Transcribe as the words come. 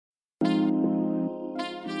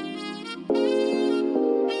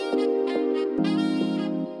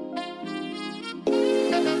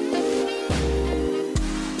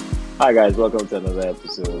Hi guys, welcome to another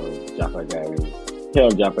episode of Jaffa Diaries. Here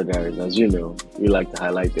on Jaffa Diaries, as you know, we like to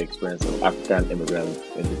highlight the experience of African immigrants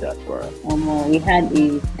in the diaspora. We had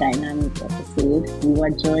a dynamic episode. We were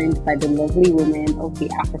joined by the lovely women of the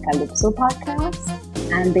Africalypso podcast,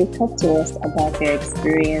 and they talked to us about their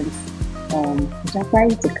experience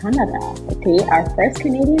traveling to Canada. Okay, our first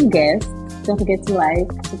Canadian guest. Don't forget to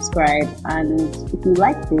like, subscribe, and if you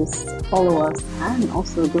like this, follow us, and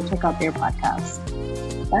also go check out their podcast.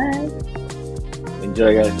 Bye.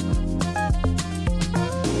 Enjoy, guys.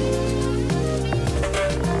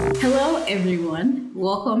 Hello, everyone.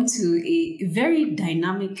 Welcome to a very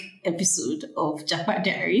dynamic episode of Jaffa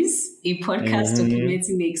Diaries, a podcast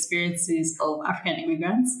documenting the experiences of African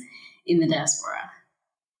immigrants in the diaspora.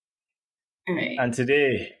 All right. And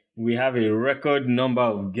today, we have a record number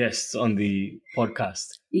of guests on the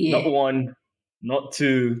podcast. Yeah. Not one, not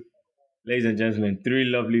two, ladies and gentlemen, three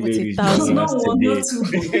lovely ladies joining us today.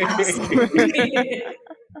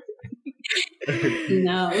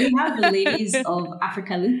 No, we have the ladies of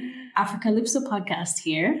Africalypso podcast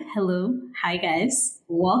here. Hello. Hi, guys.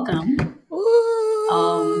 Welcome.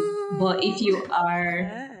 But if you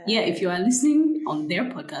are listening on their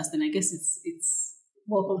podcast, then I guess it's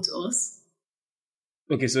welcome to us.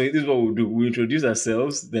 Okay, so this is what we'll do. We'll introduce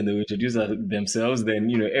ourselves, then they'll introduce themselves, then,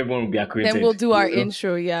 everyone will be acquainted. Then we'll do our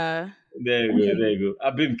intro, yeah. There you go.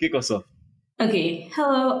 Abim, kick us off. Okay,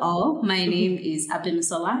 hello all. My name is Abim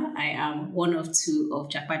Sola. I am one of two of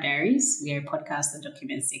Jaffa Diaries. We are a podcast that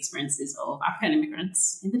documents the experiences of African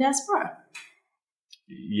immigrants in the diaspora.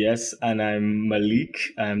 Yes, and I'm Malik.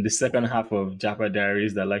 I'm the second half of Jaffa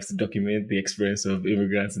Diaries that likes to document the experience of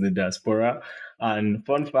immigrants in the diaspora. And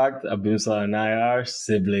fun fact, Abimsa and I are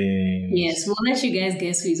siblings. Yes, we'll let you guys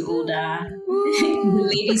guess who is older. The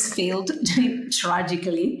ladies failed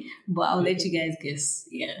tragically, but I'll let you guys guess.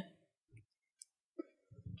 Yeah.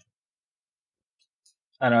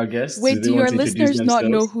 And our guests. Wait, do your listeners not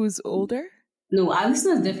know who's older? No, our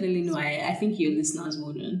listeners definitely know. I think your listeners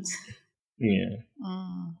wouldn't. Yeah.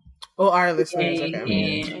 Oh, our listeners.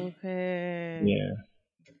 Okay. Yeah.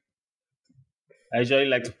 I usually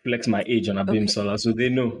like to flex my age on Abim Sola, so they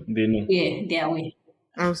know. Yeah, they are aware.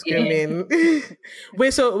 I'm screaming. Yeah.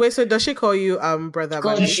 Wait, so does she call you brother?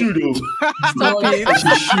 She should. Stop it.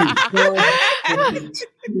 She should.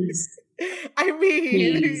 I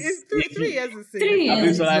mean, it's 3 years to say. 3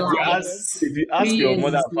 years. If you ask your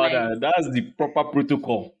mother and father, that's the proper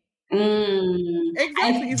protocol.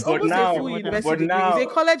 Exactly. It's almost a full university degree. It's a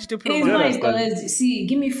college diploma. It's not a college. See,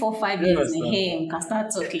 give me 4-5 years in here, we can start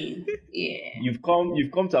talking. Yeah. You've come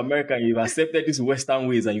to America and you've accepted these Western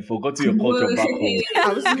ways and you forgot your culture back home.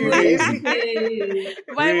 I'm screaming.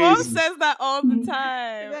 My mom says that all the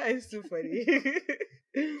time. That is too funny.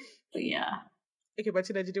 Yeah. Okay,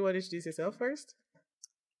 Matilda, did you want to introduce yourself first?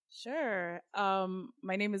 Sure.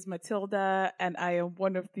 My name is Matilda, and I am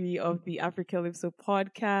one of the Africalypso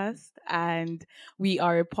podcast, and we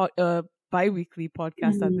are a bi-weekly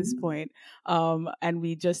podcast at this point. And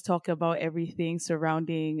we just talk about everything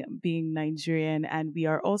surrounding being Nigerian, and we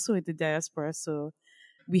are also in the diaspora, so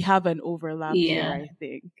we have an overlap here, I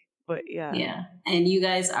think. But yeah. Yeah. And you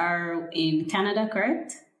guys are in Canada,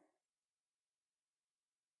 correct?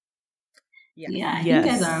 Yeah, I think you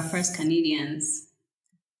guys are our first Canadians.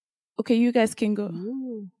 Okay, you guys can go.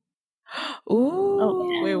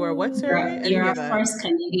 Ooh. Wait, we're what? Sorry? You're our first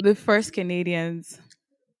Canadian. The first Canadians.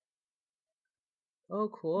 Oh,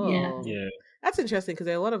 cool. Yeah. That's interesting because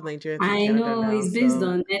there are a lot of Nigerians. I know, now, it's based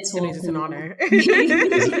on network. It's an honor.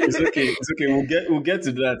 It's okay. We'll get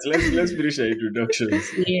to that. Let's finish our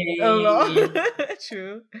introductions. Yeah.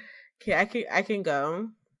 True. Okay, I can go.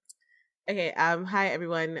 Okay, hi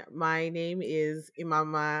everyone. My name is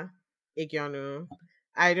Imama Egionu.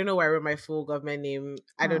 I don't know why I wrote my full government name.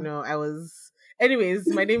 I don't know.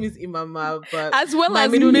 Anyways, my name is Imama, but as well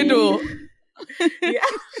as middle. Yeah.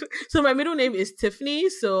 So my middle name is Tiffany.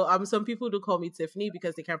 So some people do call me Tiffany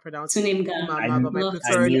because they can't pronounce Imama, but my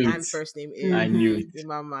preferred and first name is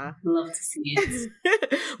Imama. Love to see it.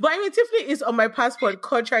 But I mean, Tiffany is on my passport,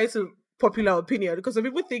 contrary to popular opinion, because some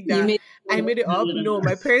people think that I made it up. No,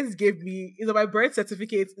 my parents gave me. It's on my birth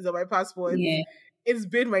certificate. It's on my passport. Yeah. It's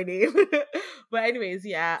been my name. But anyways,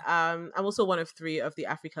 I'm also one of 3 of the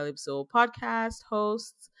Africalypso podcast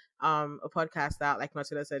hosts. A podcast that, like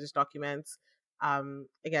Matilda said, just documents I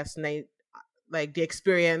guess like the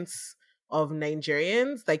experience of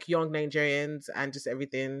Nigerians, like young Nigerians, and just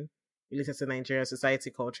everything related to Nigerian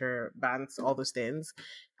society, culture, bands, all those things,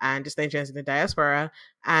 and just Nigerians in the diaspora.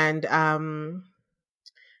 And I don't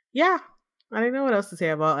know what else to say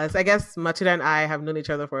about us. I guess Matilda and I have known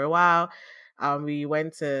each other for a while. We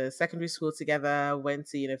went to secondary school together, went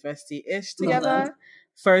to university-ish Love together,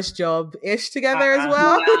 first job-ish together as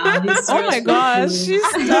well. Wow, this Oh my is gosh, so she's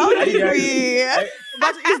cool. stopping guys- me.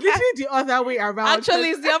 But it's literally the other way around. Actually,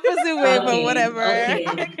 it's the opposite way, but Okay, whatever. okay.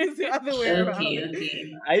 It's the other way around.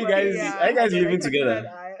 Okay. Are you guys living Hadiza together? and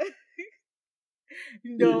I-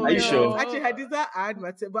 No, Are you sure? Actually, Hadiza and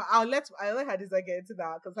Matilda, but I'll let Hadiza get into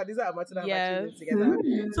that because Hadiza and Matilda have actually lived Yes. together.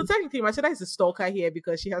 Mm. So technically, Matilda is a stalker here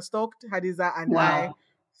because she has stalked Hadiza and I Wow.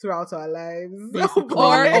 throughout our lives. Or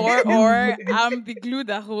But- I'm the glue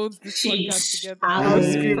that holds this podcast Sheesh. together. I'm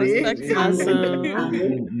screaming. Perspective.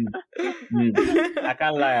 Awesome. I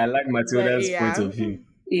can't lie. I like Matilda's yeah. point of view.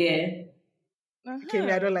 Yeah. Okay,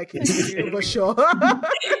 I don't like it, Thank you. for sure.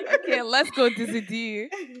 Okay, let's go, Dizzy D.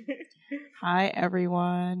 Hi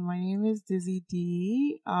everyone, my name is Dizzy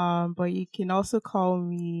D. But you can also call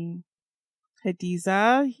me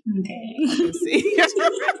Hadiza. Okay.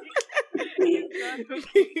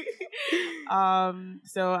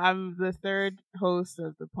 So I'm the third host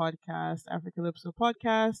of the podcast, Africalypso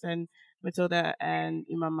Podcast, and Matilda and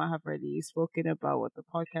Imama have already spoken about what the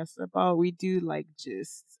podcast is about. We do like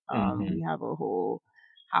gist. We have a whole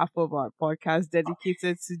half of our podcast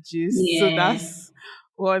dedicated to gist. So Yeah. that's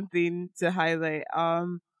one thing to highlight.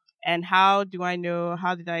 And how did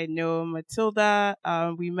I know Matilda?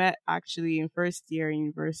 We met actually in first year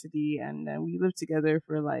university, and then we lived together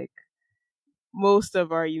for like most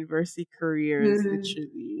of our university careers, Mhm.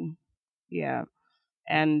 literally. Yeah.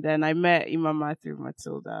 And then I met Imama through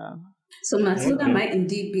Matilda. So Matilda Okay. might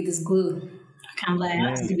indeed be this glue. I can't lie. I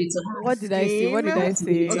have to give it to her. What did I say? What did I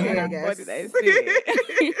say? Okay, I guess. What did I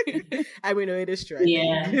say? I mean, no, it is true.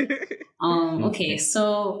 Yeah. Okay,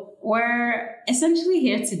 so we're essentially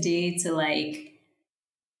here today to like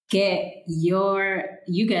get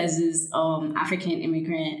you guys' African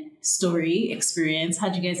immigrant story experience.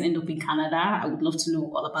 How'd you guys end up in Canada? I would love to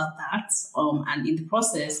know all about that. And in the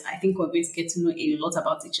process, I think we're going to get to know a lot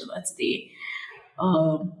about each other today.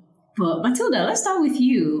 But Matilda, let's start with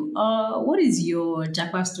you. What is your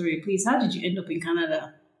Jackpot story, please? How did you end up in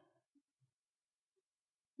Canada?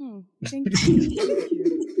 Thank you.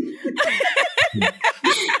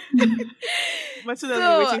 Matilda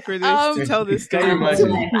So, been waiting for this to tell this Can story. you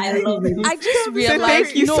imagine? I love it. I just Say realized.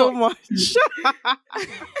 thank you no, so much.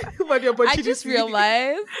 But I just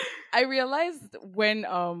realized. I realized when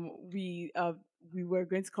we were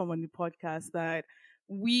going to come on the podcast that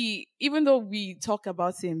even though we talk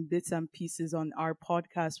about it in bits and pieces on our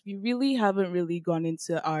podcast, we really haven't really gone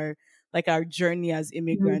into our journey as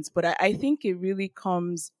immigrants. But I think it really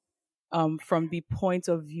comes from the point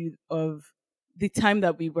of view of the time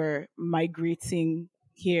that we were migrating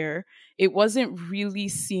here. It wasn't really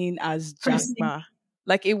seen as Jackpot.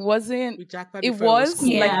 Like it wasn't. It was cool.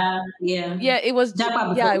 Yeah. It was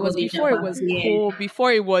Japa yeah, it before was it was before it Japa. was Yeah. cool,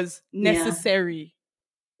 before it was necessary.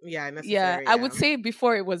 Yeah, necessary, Yeah, I would say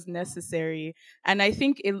before it was necessary. And I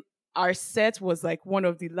think our set was like one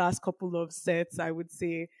of the last couple of sets, I would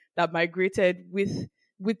say, that migrated with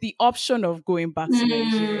the option of going back to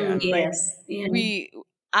Nigeria. Yes. Yeah.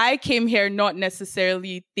 I came here not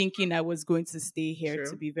necessarily thinking I was going to stay here,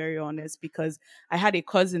 True. to be very honest, because I had a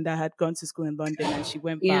cousin that had gone to school in London and she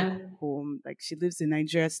went back home. Like she lives in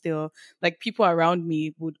Nigeria still. Like people around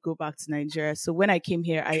me would go back to Nigeria. So when I came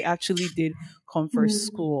here, I actually did come for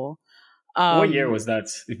school. What year was that,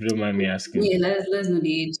 if you don't mind me asking? Yeah, let's know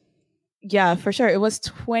the age. Yeah, for sure. It was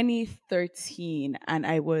 2013 and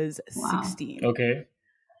I was Wow. 16.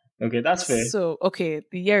 Okay, that's fair. So, okay,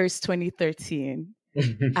 the year is 2013.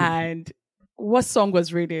 And what song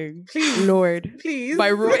was reading? Lord. Please.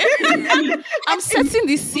 By Roy. I'm setting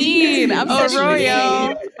the scene. I'm setting the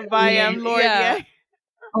Royal scene. by Lord. Yeah. Yeah.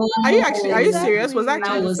 Are you Exactly. serious? Was that That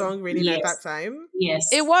actually the was- song raining yes. at that time? Yes.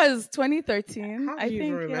 It was 2013. How do I you think.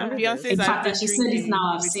 even remember Yeah. this? Beyonce's In fact, I've Been that she said it Drinking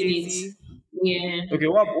now, I've with seen Jay-Z. it. Yeah. Okay,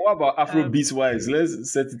 what about Afrobeats wise?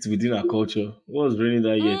 Let's set it within our culture. What was raining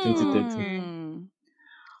that year, 2013?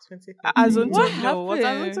 2013. Azonto, What no, was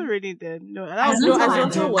happened? Azonto already dead? No, that Azonto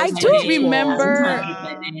was Azonto was I do 2012. remember.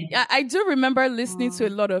 Azonto. Yeah, I do remember listening to a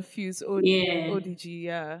lot of Fuse Yeah. ODG,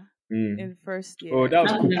 yeah, Mm. in first year. Oh, that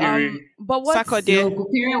was Kukiri. But what? Saturday. No,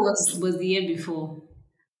 Kupira was the year before.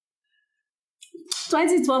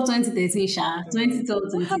 2012, 2013, Sha. 2012,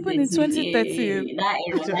 What happened in 2013? Yeah, that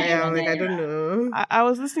era. Yeah, I'm like, I don't know. I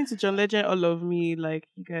was listening to John Legend, All of Me, like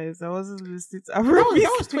you guys. I wasn't listening to That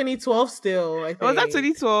Afrobeats. was 2012 still, I think. Was that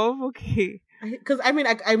 2012? Okay. Because I mean,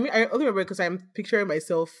 I only remember because I'm picturing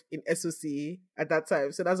myself in SOC at that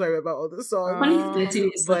time, so that's why I remember all the songs.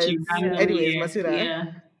 2013 is such a But random anyways, year. Matilda. Yeah.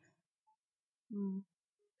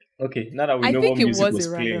 Okay, now that we I know think what it music was was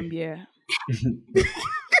a random playing. year.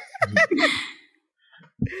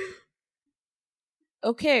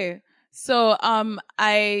 Okay. So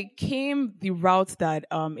I came the route that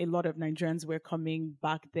a lot of Nigerians were coming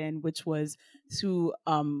back then, which was to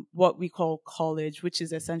what we call college, which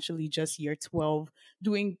is essentially just year 12,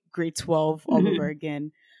 doing grade 12 all over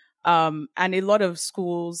again. And a lot of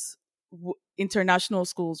schools, international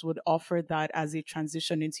schools, would offer that as a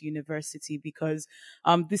transition into university because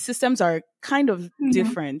the systems are kind of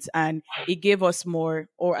different, and it gave us more,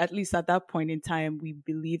 or at least at that point in time, we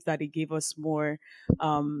believed that it gave us more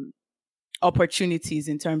opportunities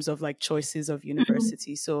in terms of like choices of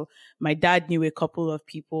university. So my dad knew a couple of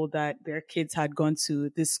people that their kids had gone to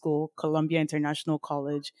this school, Columbia International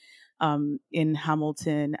College, in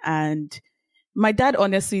Hamilton. And my dad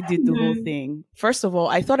honestly did the whole thing. First of all,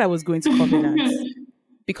 I thought I was going to Covenant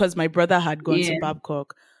because my brother had gone to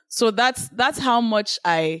Babcock. So that's how much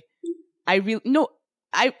I really, no,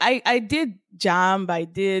 I did JAMB, I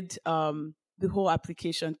did the whole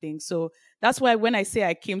application thing. So that's why when I say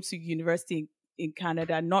I came to university in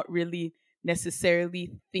Canada, not really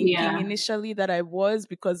necessarily thinking initially that I was,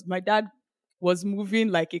 because my dad was moving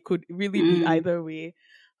like it could really be either way.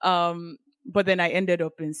 But then I ended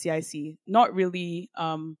up in CIC, not really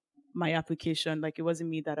my application. Like it wasn't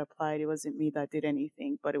me that applied. It wasn't me that did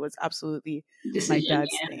anything, but it was absolutely my dad's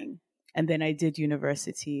thing. And then I did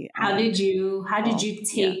university. How did you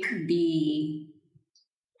take the,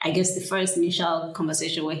 I guess, the first initial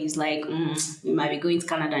conversation where he's like, we might be going to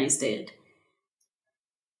Canada instead?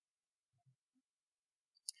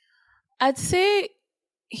 I'd say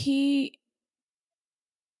he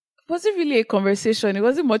wasn't really a conversation. It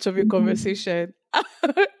wasn't much of a conversation.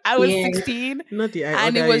 I was 16. Not the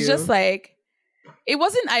and it was just like, it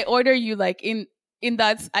wasn't I order you like in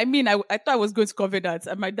that, I mean, I thought I was going to Covenant,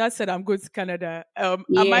 and my dad said I'm going to Canada. Am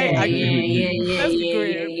I agreeing? Yeah.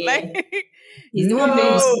 Like, he's the one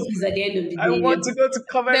paying school fees at the end of the day. I want to go to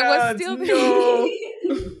Covenant. There was still no.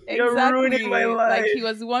 Exactly. You're ruining my life. Like he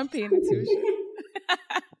was the one paying the tuition.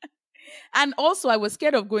 And also I was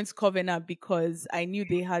scared of going to Covenant because I knew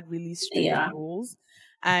they had really strict rules.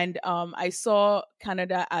 And I saw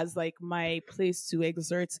Canada as like my place to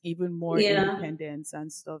exert even more independence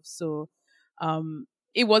and stuff. So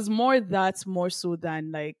it was more so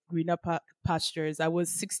than like greener pastures. I was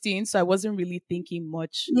 16, so I wasn't really thinking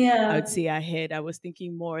much, I would say, ahead. I was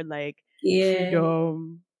thinking more like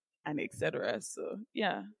freedom and etc. So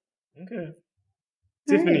yeah. Okay.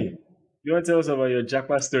 Tiffany, you want to tell us about your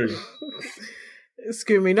Jackpot story?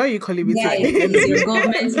 Screaming, no, you calling me it's your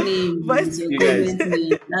government name. It's your government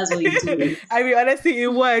name. That's what you do. I mean, honestly,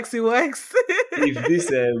 it works. If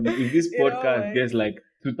this podcast gets like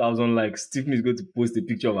 2,000 likes, Tiffany is going to post a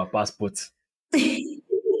picture of her passport. Wait.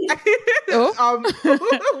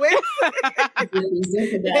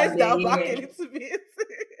 Let's down back a little bit.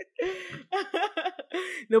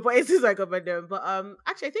 No, but it is like a bad. But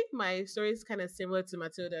actually, I think my story is kind of similar to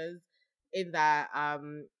Matilda's in that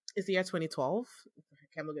it's the year 2012.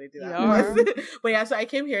 I'm not gonna do that. But yeah, so I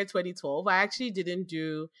came here in 2012. I actually didn't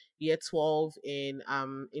do year 12 in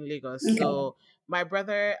Lagos. Okay. So my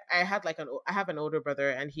brother, I have an older brother,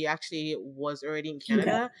 and he actually was already in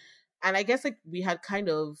Canada. Okay. And I guess like we had kind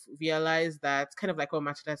of realized that, kind of like what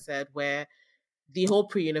Matilda said, where the whole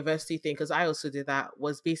pre-university thing, because I also did that,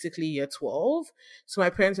 was basically year 12. So my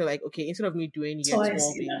parents were like, okay, instead of me doing year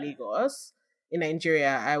 12 in Lagos, in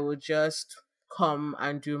Nigeria, I would just come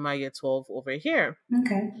and do my year 12 over here.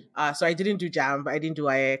 Okay. So I didn't do JAMB, I didn't do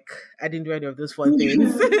IEC, I didn't do any of those fun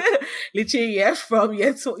things. Literally, from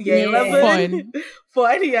year 11.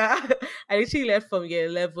 Fun, yeah. I literally left from year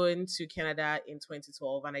 11 to Canada in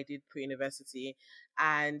 2012, and I did pre-university.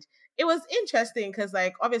 And it was interesting because,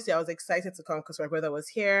 like, obviously I was excited to come because my brother was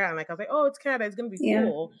here, and like I was like, oh, it's Canada, it's gonna be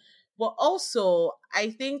cool. But also,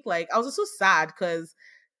 I think like I was also sad because,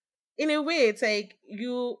 in a way, it's like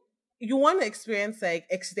you want to experience like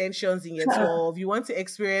extensions in year 12. You want to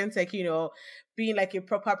experience like, you know, being like a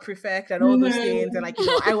proper prefect and all those things. And like, you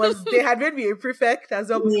know, they had made me a prefect as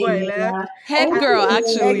well before I left. Head girl,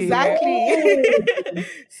 actually. Exactly.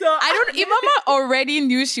 So Imama already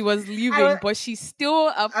knew she was leaving, but she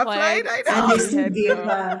still applied. And they still gave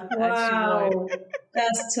her. Wow.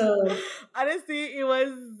 That's tough. Honestly, it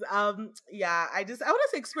was I want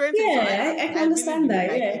to experience it. Yeah, I can understand really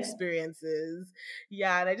that. Like experiences.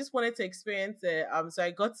 Yeah, and I just wanted to experience it. So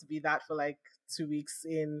I got to be that for like 2 weeks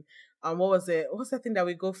in what was it? What's that thing that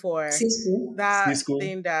we go for? Cisco.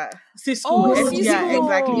 Thing that Cisco. Oh, Cisco. Yeah,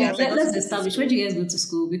 exactly. Yeah, let's establish, where do you guys go to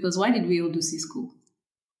school? Because why did we all do Cisco?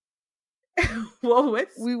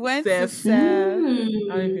 We went to I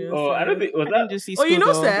don't think was that. You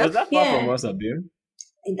know Seth? Was that far from us, Abim?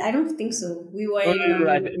 I don't think so. We were Oh, in no,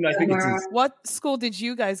 I think it Agbara. is. What school did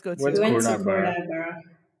you guys go Went We to? went to Corona Bar. Agbara.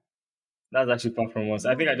 That's actually far from us.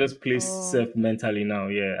 I think I just placed Oh. Seth mentally now.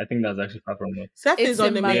 Yeah, I think that's actually far from us. Seth It's is on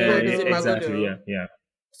in the main Yeah, road. Magodo. Is in exactly. Magodo. Yeah.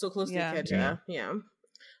 So close to Yeah. Ikeja. Yeah.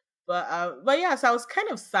 But yeah, so I was kind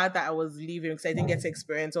of sad that I was leaving because I didn't get to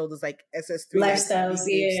experience all those like SS3 Lifestyles,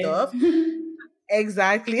 stuff.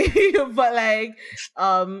 Exactly. But like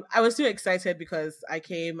I was too excited because I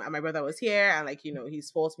came and my brother was here and like, you know, he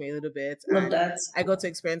spoiled me a little bit. Love And that. I got to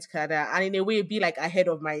experience Canada and in a way be like ahead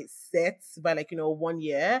of my sets by like, you know, 1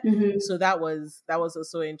 year. So that was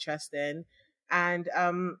also interesting. And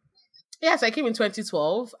yeah, so I came in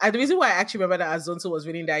 2012. And the reason why I actually remember that Azonto was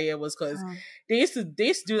winning that year was because they used to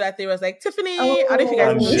do that thing. It was like, Tiffany, I don't know if you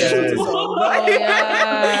guys know the Azonto song,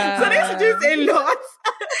 but so they used to do it a lot.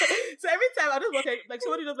 So every time I just wanted, like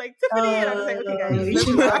somebody was like, Tiffany, and I was like, okay guys, You let's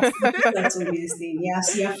should relax. that's always thing.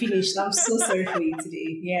 Yes, you're finished. I'm so sorry for you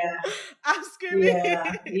today. Yeah. I'm screaming.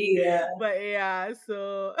 Yeah. But yeah,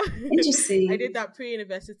 so Interesting. I did that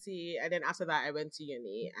pre-university, and then after that I went to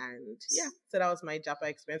uni, and yeah, so that was my Japa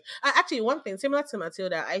experience. Actually, one thing similar to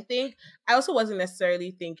Matilda, I think I also wasn't necessarily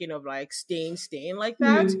thinking of like staying like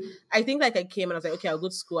that. I think like I came and I was like, okay, I'll go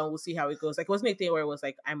to school and we'll see how it goes. Like it wasn't a thing where it was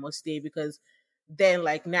like I must stay because then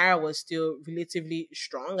like Naira was still relatively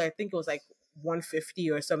strong. I think it was like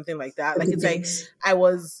 150 or something like that. Like it's like I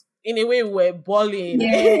was in a way we were balling.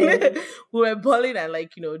 Yeah. We were balling and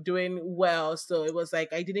like, you know, doing well. So it was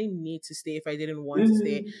like I didn't need to stay if I didn't want to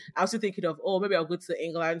stay. I was still thinking of, oh, maybe I'll go to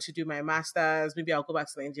England to do my masters, maybe I'll go back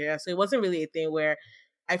to Nigeria. So it wasn't really a thing where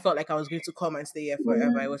I felt like I was going to come and stay here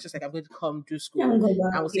forever. It was just like I'm going to come do school and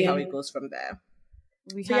we'll see how it goes from there.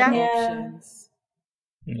 We So, had yeah. options.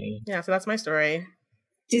 Yeah, so that's my story.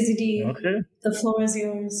 Dizzy, Okay. the floor is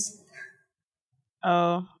yours.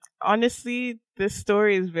 Honestly, this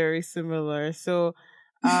story is very similar. So,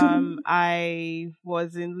 I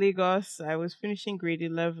was in Lagos. I was finishing grade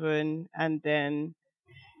 11, and then,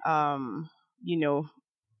 you know,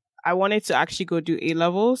 I wanted to actually go do A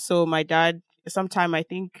level. So my dad, sometime I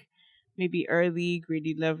think maybe early grade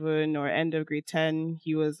 11 or end of grade 10,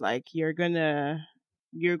 he was like, you're going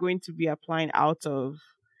to be applying out of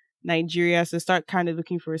Nigeria, so start kind of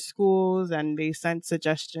looking for schools, and they sent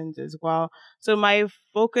suggestions as well. So my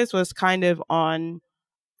focus was kind of on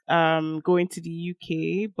going to the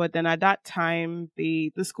UK, but then at that time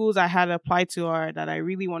the schools I had applied to or that I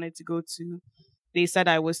really wanted to go to, they said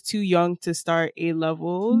I was too young to start A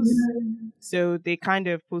levels, so they kind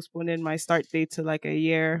of postponed my start date to like a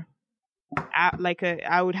year.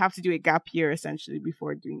 I would have to do a gap year essentially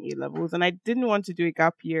before doing A levels, and I didn't want to do a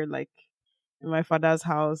gap year like in my father's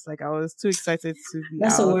house. Like I was too excited to be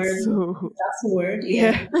That's out. a word. So, That's a word.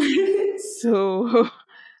 Yeah. so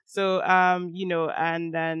you know,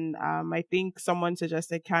 and then I think someone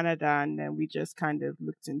suggested Canada, and then we just kind of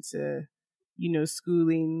looked into, you know,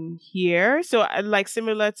 schooling here. So like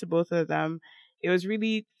similar to both of them, it was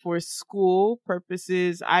really for school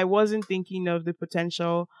purposes. I wasn't thinking of the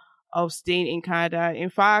potential of staying in Canada. In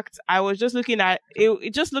fact, I was just looking at it.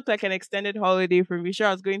 It just looked like an extended holiday for me. Sure,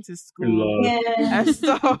 I was going to school and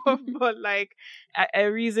stuff, but like a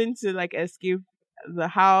reason to like escape the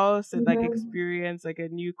house and like experience like a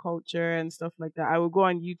new culture and stuff like that. I would go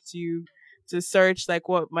on YouTube to search like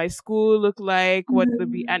what my school looked like,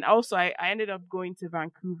 and also I ended up going to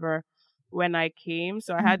Vancouver when I came,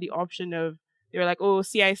 so I had the option of, they were like, oh,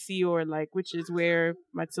 CIC, or like, which is where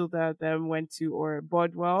Matilda them went to, or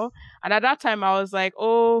Bodwell. And at that time I was like,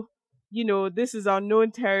 oh, you know, this is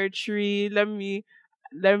unknown territory. Let me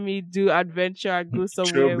do adventure and go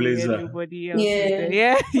somewhere where nobody else is there.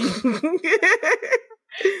 Yeah.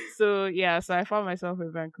 So I found myself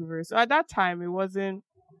in Vancouver. So at that time it wasn't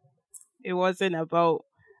about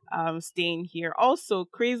staying here. Also,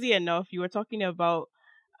 crazy enough, you were talking about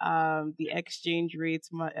the exchange rates,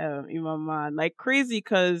 Imama, like crazy,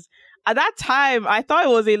 because at that time I thought it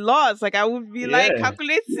was a loss. Like I would be like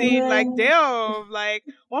calculating, like damn, like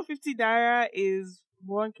 150 naira is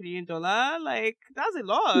 $1 Canadian, like that's a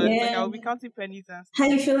lot. Like I would be counting pennies and stuff. How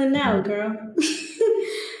you feeling now, girl?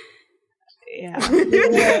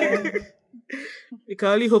 We can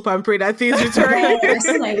only hope and pray that things return. I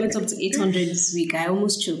said I went up to 800 this week. I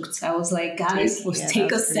almost choked. I was like, guys, let's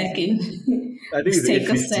take a second. I think it's take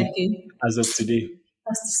a second. As of today.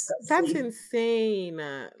 That's disgusting. That's insane.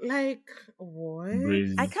 Like, what?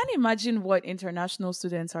 Crazy. I can't imagine what international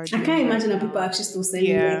students are doing. I can't imagine that people are actually still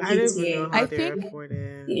sending their I don't kids even here. know how I they're think-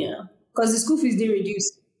 affording. Yeah. Because the school fees didn't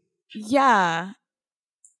reduce. Yeah.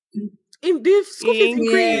 The school fees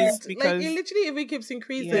increased. because- Like, it literally even keeps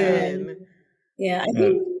increasing. Yeah, I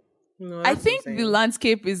think No, I that's think the insane.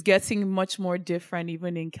 landscape is getting much more different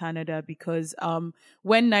even in Canada because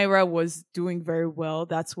when Naira was doing very well,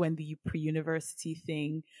 that's when the pre-university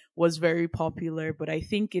thing was very popular. But I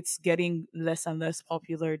think it's getting less and less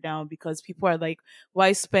popular now because people are like,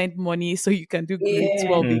 why spend money so you can do grade Yeah.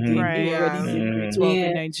 12 again? Mhm. Right. Everybody's in grade Mhm. 12 in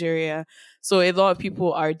Yeah. Nigeria. So a lot of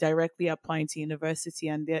people are directly applying to university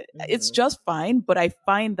and it's Mhm. just fine. But I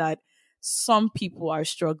find that some people are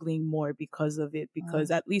struggling more because of it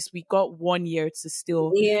because at least we got 1 year to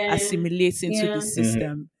still Yeah. assimilate into Yeah. the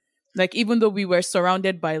system. Like even though we were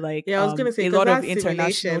surrounded by like Yeah, I was gonna say a because lot of that's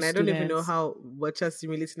international simulation. I don't even know students. how much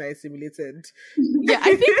assimilating I assimilated. Yeah,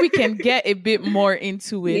 I think we can get a bit more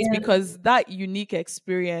into it Yeah. because that unique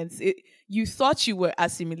experience, you thought you were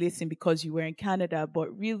assimilating because you were in Canada,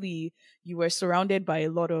 but really you were surrounded by a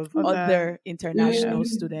lot of other international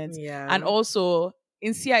Yeah. students. Yeah. And also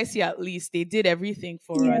in CIC, at least, they did everything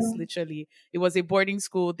for Yeah. us, literally. It was a boarding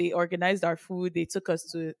school. They organized our food. They took us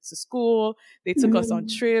to school. They took us on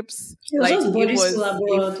trips. It was Like, just it boarding was school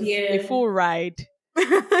abroad. a Yeah. full ride.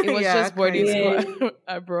 It was Yeah, just boarding kinda. school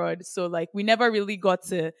abroad. So like we never really got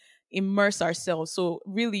to immerse ourselves. So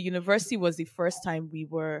really university was the first time we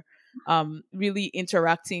were really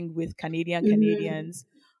interacting with Canadians.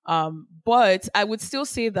 But I would still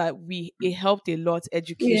say that it helped a lot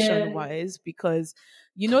education wise because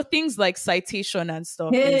things like citation and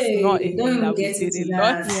stuff is not a Hey, don't thing even that we get did into a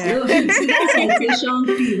lot. that. Yeah. See that citation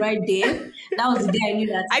fee right there? That was the day I knew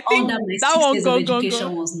that I all think that my that 6 one years go, of go, education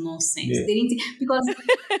go. was nonsense. Yeah. They didn't because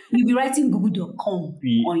you'll be writing google.com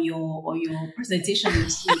Yeah. on your presentation. in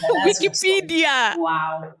school, that's your stuff. Wikipedia.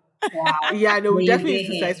 Wow. Yeah, no, we Way definitely need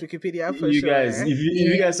to there. cite Wikipedia for You sure. guys, if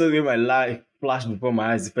you guys saw the way my life flashed before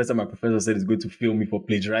my eyes, the first time my professor said he's going to fail me for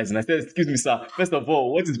plagiarizing, I said, "Excuse me, sir. First of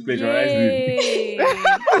all, what is plagiarizing?" Yay.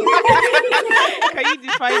 Can you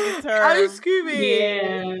define the I'm term? screaming.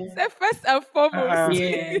 Yeah. So first and foremost.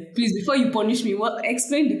 Yeah. Please, before you punish me,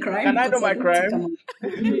 explain the crime. Can I know because my don't think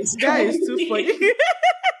crime? This guy is too funny.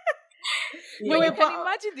 But Wait, you can but-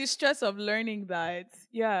 imagine the stress of learning that.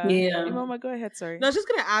 Yeah. Yeah. Mama, go ahead. Sorry. No, I was just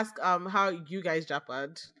gonna ask how you guys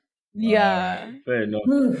japad. Yeah. Fair enough.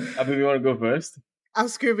 Abby, you want to go first? I'm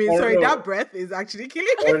screaming. Oh, Sorry, no. that breath is actually killing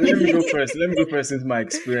Or me. let me go first. Let me go first since my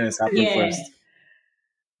experience happened Yeah. first.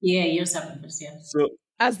 Yeah, you're something first, yeah. So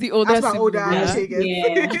As the older That's my older sibling,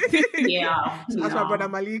 Yeah. Shagan. Yeah. That's my brother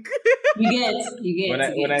Malik. You get.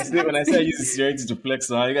 when I say I use the sincerity to flex,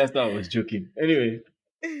 now you guys thought I was joking. Anyway,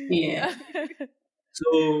 Yeah.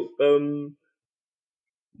 so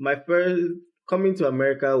my first coming to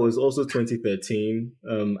America was also 2013.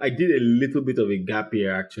 I did a little bit of a gap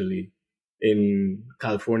year actually in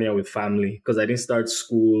California with family because I didn't start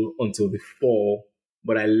school until the fall,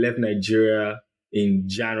 but I left Nigeria in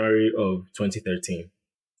January of 2013.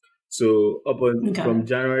 So from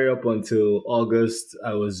January up until August,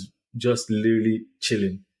 I was just literally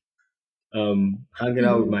chilling, hanging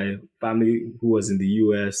out with my family who was in the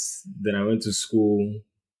US. Then I went to school.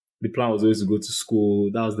 The plan was always to go to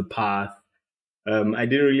school. That was the path. I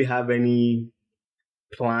didn't really have any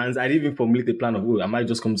plans. I didn't even formulate a plan of, I might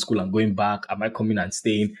just come to school and going back. Am I coming and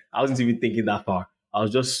staying? I wasn't even thinking that far. I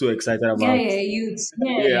was just so excited about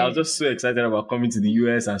I was just so excited about coming to the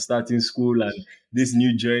US and starting school and this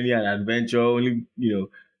new journey and adventure. Only,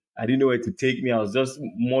 I didn't know where to take me. I was just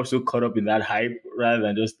more so caught up in that hype rather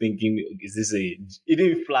than just thinking, it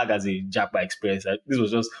didn't flag as a Japa experience. This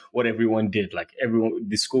was just what everyone did. Like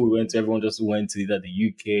the school we went to, everyone just went to either the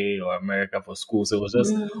UK or America for school. So it was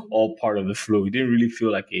just all part of the flow. It didn't really feel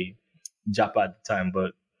like a Japa at the time,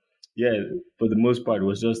 but yeah, for the most part, it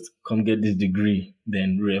was just come get this degree,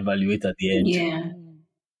 then reevaluate at the end.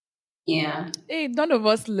 Yeah. Hey, none of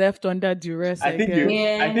us left under duress. I think you're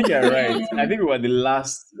right. I think we were the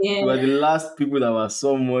last. We were the last people that were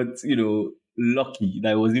somewhat, lucky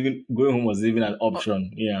that was even going home was even an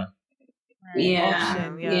option. Yeah.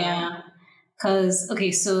 Yeah.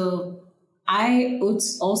 Because so I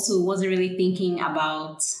also wasn't really thinking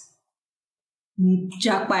about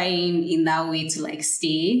jackpotting in that way to like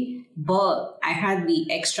stay, but I had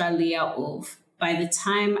the extra layer of by the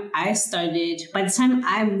time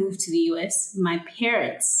I moved to the US, my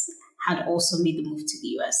parents had also made the move to the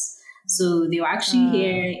US. So they were actually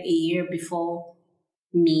here a year before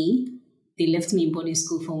me. They left me in boarding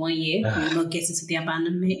school for 1 year. We will not get into the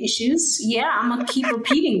abandonment issues. Yeah, I'm going to keep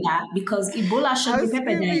repeating that because Ebola showed me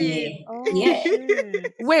pepper that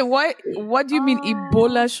year. Wait, what do you mean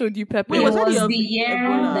Ebola showed you pepper? It was the year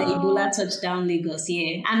that Ebola touched down Lagos,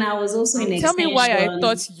 yeah. And I was also in Tell me why I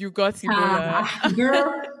thought you got Ebola.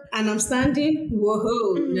 Girl, and I'm standing.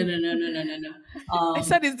 Whoa! No. I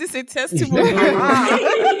said, is this a testimony?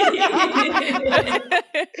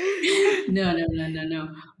 No.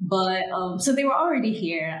 But so they were already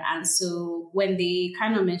here, and so when they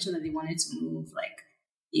kind of mentioned that they wanted to move, like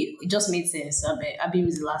it just made sense. Abim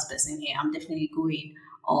is the last person here. I'm definitely going.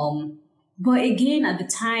 But again, at the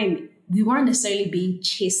time, we weren't necessarily being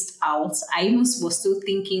chased out. I even was still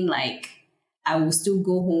thinking like I will still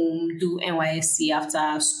go home, do NYSC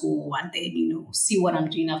after school, and then see what I'm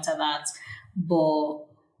doing after that. But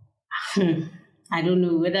I don't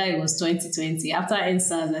know whether it was 2020. After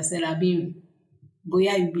NSAS, I said, Abim,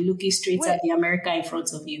 Boya, you'll be looking straight at the America in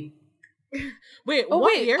front of you. Wait,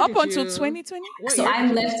 up until 2020? So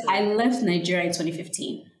I left Nigeria in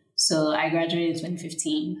 2015. So I graduated in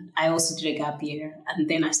 2015. I also did a gap year, and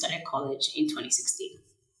then I started college in 2016.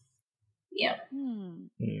 Yeah.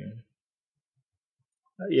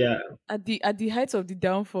 Yeah. At the height of the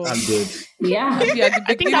downfall. I'm good. Yeah.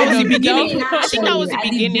 I think that was the beginning. That was the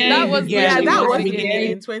beginning. That was the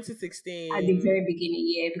beginning in 2016. At the very beginning,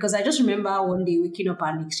 yeah. Because I just remember one day waking up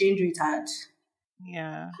and the exchange rate had.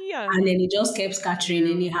 Yeah. And then it just kept scattering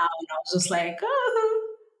anyhow. And I was just like,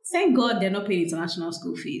 thank God they're not paying international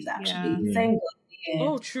school fees, actually. Yeah. Thank God. Yeah.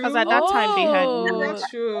 Oh, true. Because at that time they had. That's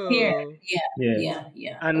true. Yeah.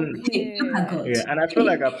 And Okay. and I feel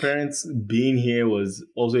like our parents being here was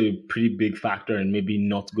also a pretty big factor in maybe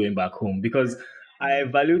not going back home, because I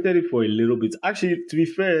evaluated it for a little bit. Actually, to be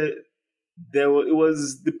fair, it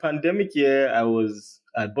was the pandemic year. I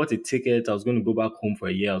bought a ticket. I was going to go back home for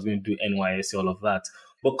a year. I was going to do NYSC, all of that.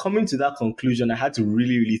 But coming to that conclusion, I had to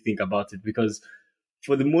really, really think about it, because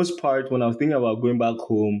for the most part, when I was thinking about going back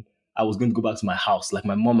home, I was going to go back to my house. Like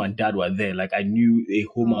my mom and dad were there. Like I knew a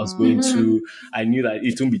home I was going to. I knew that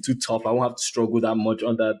it wouldn't be too tough. I won't have to struggle that much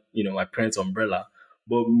under, my parents' umbrella.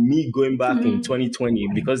 But me going back in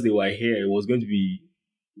 2020, because they were here, it was going to be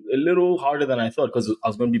a little harder than I thought, because I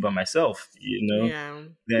was going to be by myself, Yeah.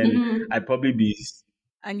 Then I'd probably be...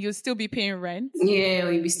 And you'll still be paying rent? Yeah,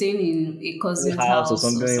 or you'll be staying in a cousin's house or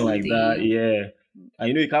something like that. Yeah.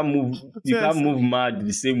 And you can't move mad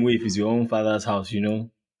the same way if it's your own father's house, Yeah.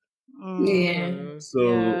 So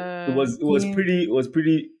it was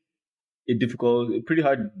pretty a difficult, a pretty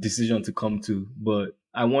hard decision to come to, but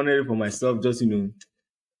I wanted it for myself, just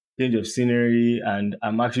change of scenery, and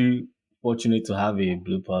I'm actually fortunate to have a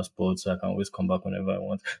blue passport, so I can always come back whenever I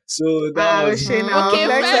want. So that was Okay,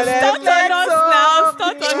 let's start on us now.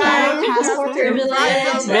 Start on us. Passport privilege.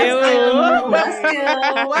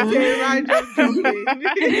 What a random jumping.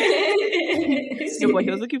 No, but he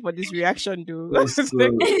was looking for this reaction, though. So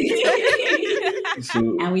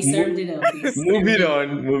and we served it up. Moving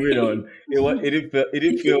on. It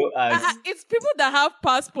didn't feel as... It's people that have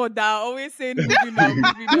passport that are always saying moving on.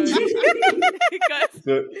 Because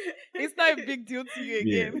it's not a big deal to you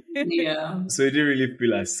again. Yeah. So it didn't really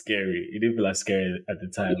feel as scary. It didn't feel as scary at the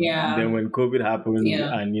time. Yeah. And then when COVID happened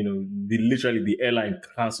and, literally the airline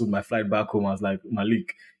canceled my flight back home, I was like,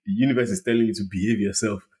 Malik, the universe is telling you to behave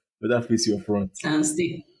yourself. Better face your front.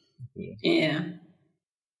 Honestly. Yeah.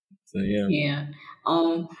 So, yeah. Yeah.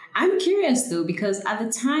 I'm curious though, because at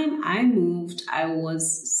the time I moved, I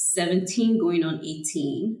was 17 going on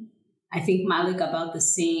 18. I think Malik about the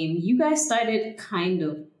same. You guys started kind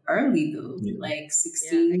of early though, like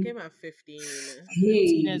 16. Yeah, I came at 15. Hey.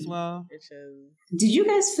 15 as well. Did you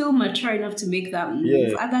guys feel mature enough to make that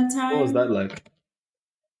move at that time? What was that like?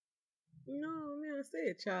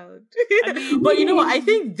 Say a child. But you know what? I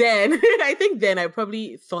think then I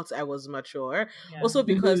probably thought I was mature. Yeah. Also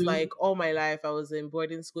because like all my life I was in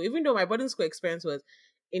boarding school. Even though my boarding school experience was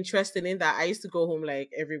interesting in that I used to go home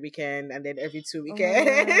like every weekend and then every 2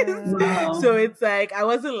 weekends. Wow. So it's like I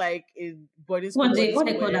wasn't like in boarding school. What they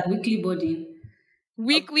call that? Weekly boarding.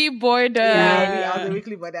 Weekly boarder. Yeah, I was a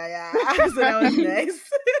weekly boarder, yeah. So that was nice.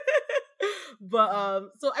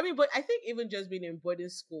 But but I think even just being in boarding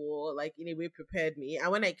school, like in a way prepared me.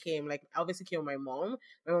 And when I came, like I obviously came with my mom.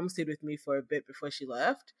 My mom stayed with me for a bit before she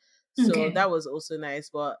left. So that was also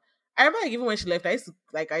nice. But I remember like even when she left, I'm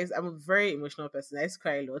a very emotional person. I used to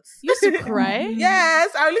cry a lot. You used to cry?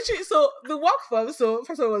 Yes. I literally, so the work from, so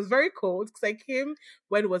first of all, it was very cold because I came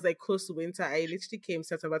when it was like close to winter. I literally came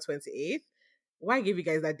September 28th. Why I gave you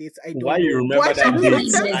guys that date? I don't Why know. You remember that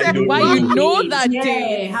date? Why you know that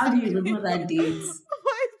date? How do you remember that date?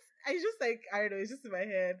 I just like, I don't know, it's just in my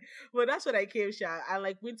head. But that's when I came, Sha. And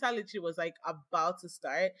like winter literally was like about to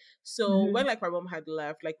start. So when like my mom had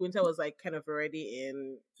left, like winter was like kind of already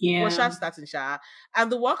in. Yeah. Well, Sha starting Sha.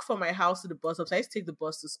 And the walk from my house to the bus stop, so I used to take the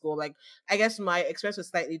bus to school. Like I guess my experience was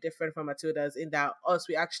slightly different from Matilda's in that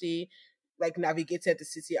we actually like navigated the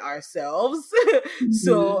city ourselves.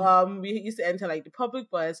 So we used to enter like the public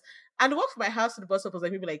bus, and the walk from my house to the bus stop was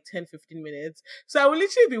like maybe like 10-15 minutes. So I would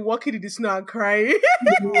literally be walking in the snow and crying.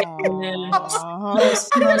 Yeah,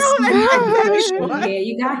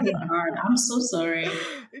 you got hit hard. I'm so sorry.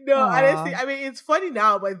 No, honestly, I mean, it's funny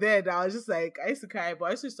now, but then I was just like, I used to cry, but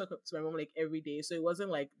I used to talk up to my mom like every day, so it wasn't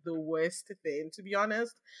like the worst thing, to be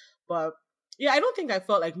honest. But yeah, I don't think I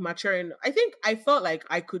felt like maturing. I think I felt like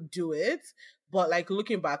I could do it, but like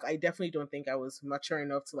looking back, I definitely don't think I was mature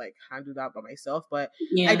enough to like handle that by myself. But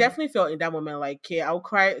I definitely felt in that moment like, okay, I'll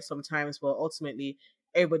cry sometimes, but ultimately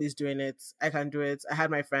everybody's doing it. I can do it. I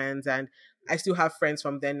had my friends, and I still have friends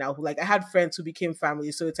from then now who, like, I had friends who became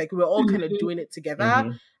family. So it's like we were all kind of doing it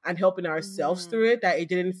together and helping ourselves through it, that it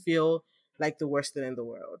didn't feel like the worst thing in the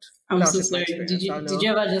world. I'm so sorry. Did you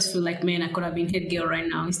ever just feel like, man, I could have been head girl right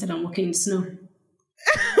now instead of walking in the snow?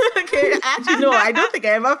 Okay, actually, no, I don't think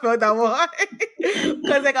I ever felt that one.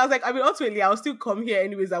 Because like I was like, I mean, ultimately, I'll still come here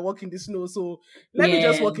anyways. I walk in the snow, so let me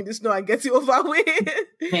just walk in the snow and get it over with.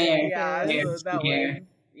 So that was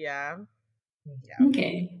yeah.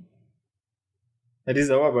 Okay.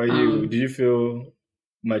 Adisa, what about you? Did you feel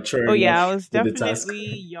mature? Oh yeah, I was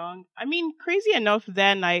definitely young. I mean, crazy enough,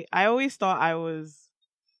 then I always thought I was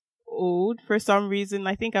old for some reason.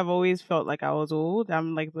 I think I've always felt like I was old.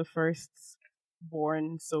 I'm like the first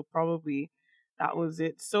born, so probably that was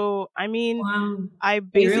it. So I mean, I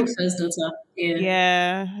basically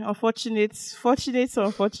unfortunate,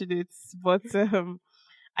 but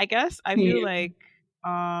I guess I feel like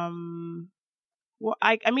well,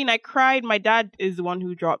 I mean, I cried. My dad is the one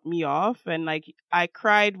who dropped me off, and like I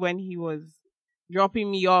cried when he was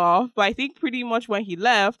dropping me off. But I think pretty much when he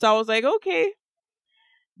left, I was like, okay,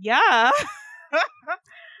 yeah,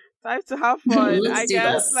 time to have fun. I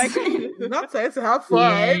guess like not time to have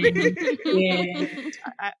fun.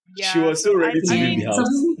 She was so ready to leave the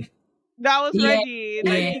house. That was ready.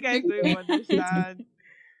 Like you guys don't understand.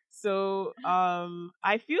 So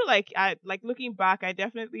I feel like I like looking back, I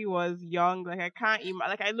definitely was young. Like I can't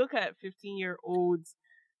like I look at 15-year-olds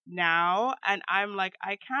now and I'm like,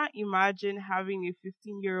 I can't imagine having a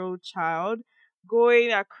 15-year-old child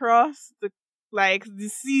going across the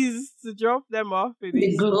seas to drop them off in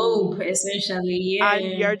the globe, essentially. And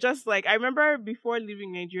you're just like, I remember before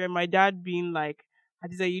leaving Nigeria, my dad being like,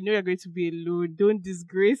 Adisa, you know you're going to be alone. Don't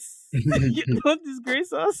disgrace don't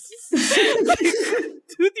disgrace us.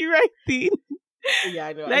 Do the right thing. Yeah,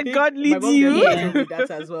 I know. Let God lead you. My mom told me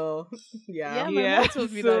that as well. Yeah, my mom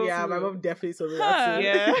told me that. Yeah, my mom definitely told me that too.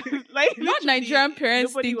 Yeah, like not Nigerian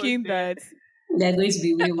parents thinking that they're going to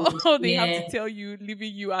be wayward. They have to tell you,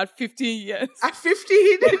 leaving you at 15 years. At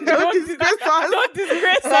 15? Don't disgrace us. Don't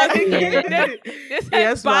disgrace us.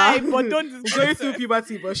 They said bye, but don't disgrace us. Going through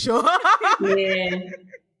puberty, but sure.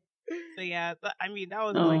 So yeah, I mean, that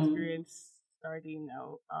was my experience starting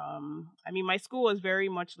out. I mean, my school was very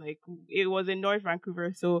much like, it was in North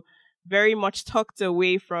Vancouver, so very much tucked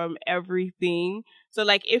away from everything. So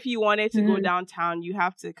like if you wanted to go downtown, you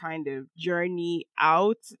have to kind of journey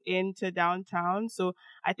out into downtown. So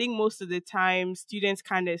I think most of the time students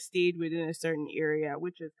kind of stayed within a certain area,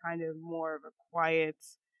 which is kind of more of a quiet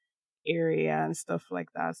area and stuff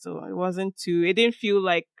like that. So it didn't feel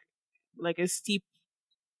like a steep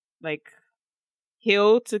like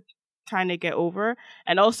hill to kind of get over.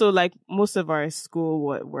 And also like most of our school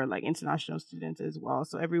were like international students as well,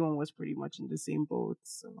 so everyone was pretty much in the same boat.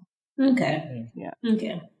 So okay.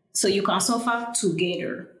 So you can suffer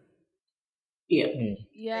together. Exactly.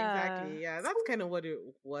 Yeah, that's kind of what it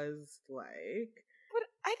was like. But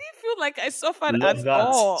I didn't feel like I suffered at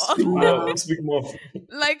all. Speak more.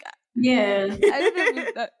 Like I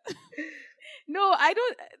didn't that. No, I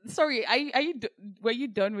don't. Sorry, were you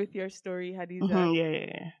done with your story, Hadiza?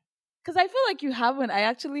 Yeah. Because I feel like you haven't.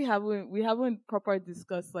 We haven't properly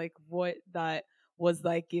discussed like what that was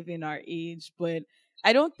like given our age. But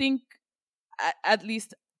I don't think, at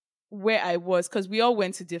least where I was, because we all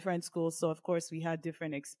went to different schools, so of course we had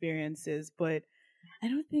different experiences. But I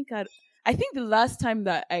don't think I think the last time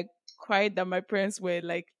that I cried that my parents were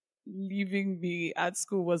like leaving me at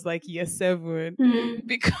school was like year 7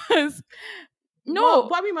 because. No,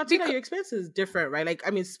 but I mean, Matilda, your experience is different, right? Like, I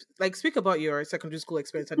mean, like, speak about your secondary school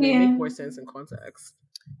experience and it make more sense in context.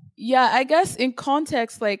 Yeah, I guess in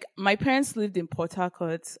context, like, my parents lived in Port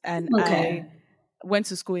Harcourt and I went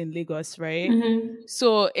to school in Lagos, right?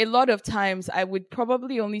 So a lot of times I would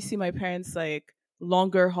probably only see my parents like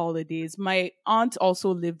longer holidays. My aunt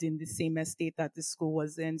also lived in the same estate that the school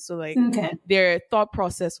was in. So like their thought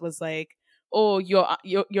process was like, oh,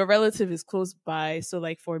 your relative is close by, so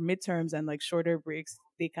like for midterms and like shorter breaks,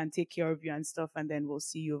 they can take care of you and stuff, and then we'll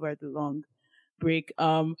see you over the long break.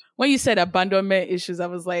 When you said abandonment issues, I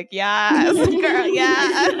was like, yes, girl,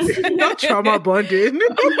 yes. Not trauma bonding.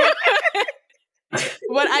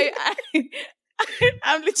 But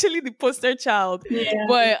I'm literally the poster child. Yeah.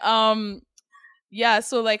 But yeah,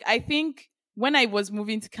 so like I think when I was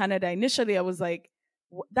moving to Canada initially, I was like,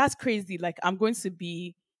 that's crazy. Like I'm going to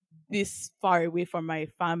be this far away from my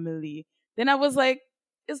family. Then I was like,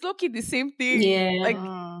 it's low-key the same thing. Yeah. Like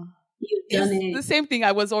You've done it's it. the same thing.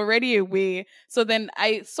 I was already away. So then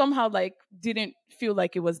I somehow like didn't feel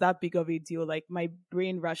like it was that big of a deal. Like my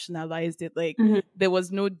brain rationalized it. Like there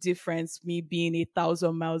was no difference me being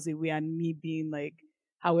 1,000 miles away and me being like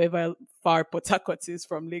however far Port Harcourt is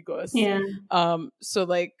from Lagos. Yeah. So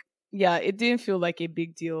like yeah, it didn't feel like a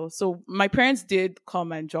big deal. So my parents did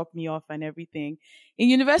come and drop me off and everything. In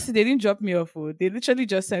university, they didn't drop me off. They literally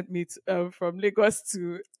just sent me from Lagos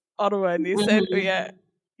to Ottawa, and they said, "Oh yeah,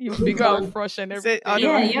 you figure out Frosh and everything." Yeah,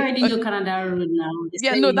 you already know Canada road now.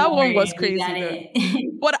 Yeah, no, that one was crazy though.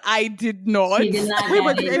 But I did not. She did not Wait, get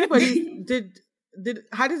but it. did anybody did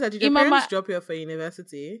how does that? Did your parents drop you off for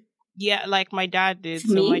university? Yeah, like my dad did.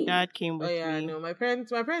 So my dad came with Oh yeah, me. no, my parents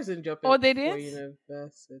didn't drop me Oh, off they for did?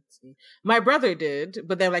 university. My brother did,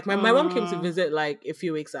 but then like my mom came to visit like a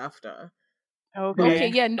few weeks after. Okay,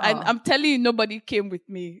 yeah, I'm telling you, nobody came with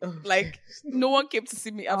me. Like, no one came to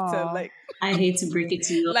see me after. Like, I hate to break it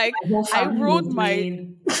to you. like My whole I family rode moved my.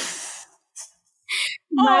 in.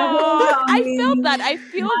 I felt that. I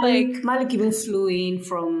feel like Malik even flew in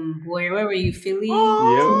from where were you, Philly?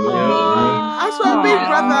 That's my big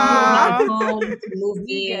brother. Moved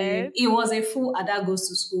in. It was a full Ada goes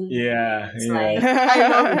to school. Yeah, It's yeah. like, I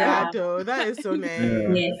love that though. That is so nice.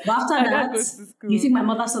 yeah. But after Ada that, goes to school. you think my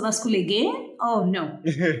mother started school again? Oh no.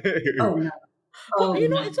 Oh no. Oh, But you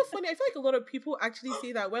know, no. it's so funny. I feel like a lot of people actually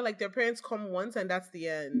say that where like their parents come once and that's the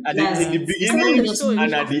end. At Yes. in the beginning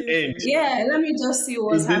and at the end. Yeah, let me just see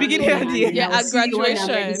what's Is the happening. beginning and the end. and Yeah, I'll at see you when I'm ready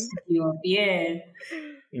graduation. to pick you up. Yeah.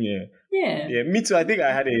 Yeah. Yeah. Yeah, me too. I think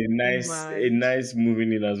I had a nice Right.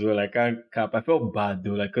 moving in as well. I can't cap. I felt bad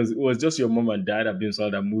though, like because it was just your mom and dad have been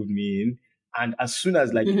that moved me in, and as soon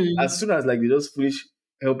as like they just finished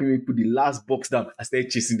helping me put the last box down, I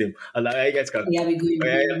started chasing them. I was like, "Hey, you guys can Yeah, we go.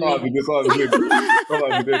 come on, be good, come on, be good, come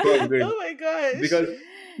on, be good, come on, be good." Oh my gosh. Because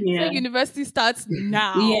Yeah. so university starts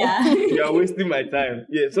now. Yeah. you are wasting my time.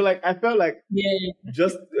 Yeah, so like I felt like Yeah.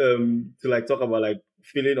 just to like talk about like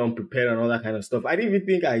feeling unprepared and all that kind of stuff. I didn't even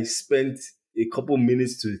think I spent a couple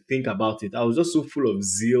minutes to think about it. I was just so full of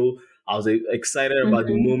zeal. I was excited about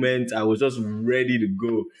the moment. I was just ready to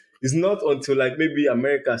go. It's not until like maybe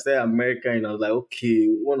America started America and I was like, okay,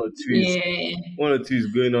 one or two is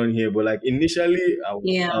going on here. But like initially, I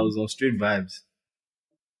was on straight vibes.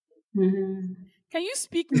 Can you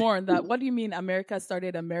speak more on that? What do you mean America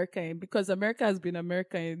started American? Because America has been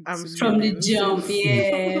American From the jump,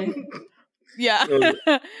 yeah.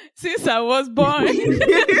 yeah. Since I was born.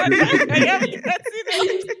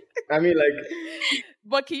 I mean, like,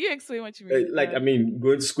 but can you explain what you mean? like, I mean,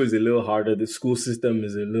 going to school is a little harder. The school system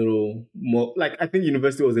is a little more, like, I think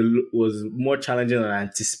university was more challenging than I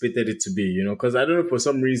anticipated it to be, you know, because I don't know, for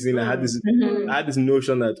some reason, I had this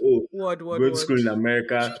notion that, going to school in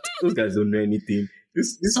America, those guys don't know anything.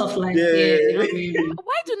 This Stuff like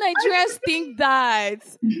Why do Nigerians think that?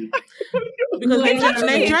 Because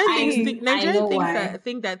Nigerian Nigerian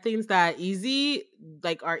think that things that are easy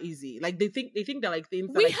like are easy. Like they think that like things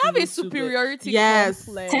that, We like, have you a need to do- superiority Yes.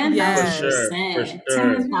 complex. 10,000%. For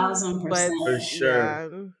sure. 10,000%. For sure. Yeah.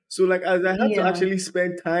 So like as I had to actually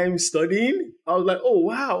spend time studying, I was like, oh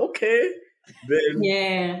wow, okay.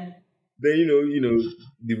 Then you know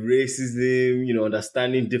the racism, you know,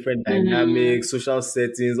 understanding different dynamics, social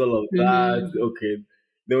settings, all of that. Okay.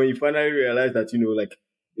 Then when you finally realize that, you know, like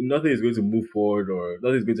nothing is going to move forward or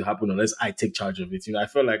nothing is going to happen unless I take charge of it. You know, I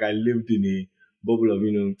felt like I lived in a bubble of,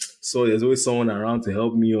 you know, so there's always someone around to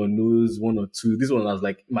help me or knows one or two. This one I was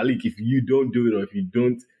like, Malik, if you don't do it or if you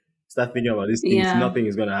don't start thinking about these things, nothing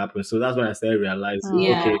is gonna happen. So that's when I started realizing,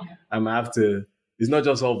 okay, I might have to. It's not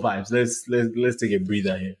just all vibes. Let's take a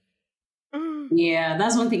breather here. Yeah,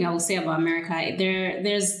 that's one thing I will say about America.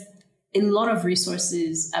 There's a lot of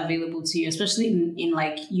resources available to you, especially in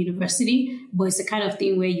like university, but it's the kind of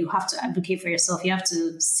thing where you have to advocate for yourself. You have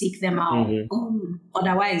to seek them out.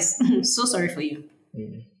 Otherwise, so sorry for you.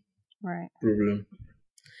 Right. Problem.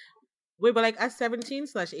 Wait, but like at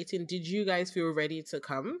 17/18, did you guys feel ready to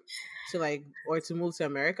come to like or to move to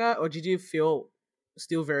America, or did you feel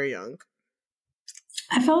still very young?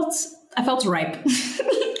 I felt ripe.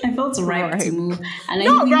 I I felt ripe to move. And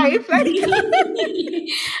No, I ripe, like-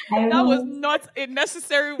 That was not a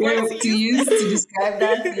necessary word to to use. use to describe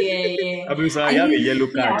that. Yeah. Abimsa, you have a yellow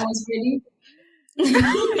Yeah, card. I was ready.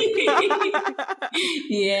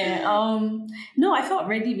 Yeah. No, I felt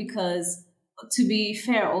ready because, to be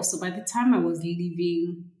fair, also by the time I was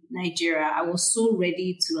leaving Nigeria, I was so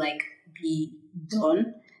ready to like be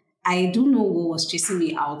done. I don't know what was chasing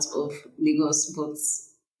me out of Lagos, but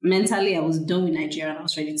mentally I was done with Nigeria and I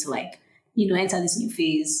was ready to like, enter this new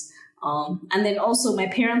phase. And then also my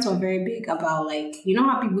parents were very big about like,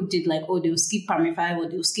 how people did like, oh, they'll skip primary 5 or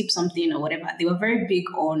they'll skip something or whatever. They were very big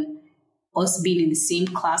on us being in the same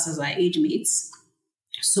class as our age mates.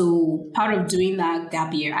 So part of doing that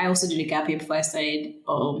gap year, I also did a gap year before I started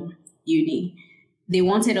uni. They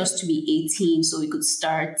wanted us to be 18 so we could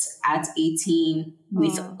start at 18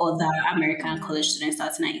 with other American college students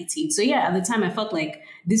starting at 18. So yeah, at the time I felt like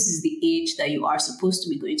this is the age that you are supposed to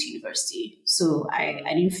be going to university. So I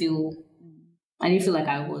didn't feel like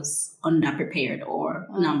I was underprepared or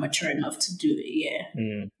not mature enough to do it.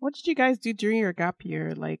 Yeah. What did you guys do during your gap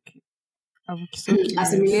year? Like, I'm so curious.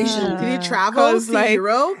 Assimilation. Did you travel? See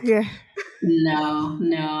Europe? Yeah. No.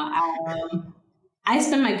 I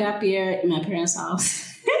spent my gap year in my parents'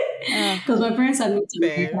 house because my parents had moved to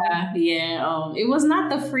America. Yeah, it was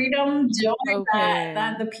not the freedom joy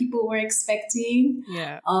that the people were expecting.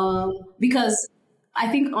 Yeah. Because I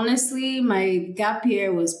think honestly, my gap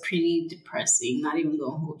year was pretty depressing. Not even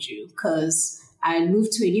gonna hold you, because I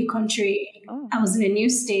moved to a new country. I was in a new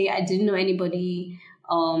state. I didn't know anybody.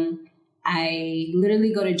 I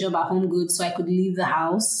literally got a job at Home Goods so I could leave the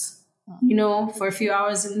house, for a few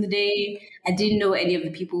hours in the day. I didn't know any of the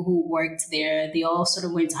people who worked there. They all sort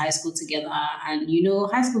of went to high school together. And,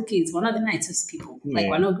 high school kids, one of the nicest people. Like,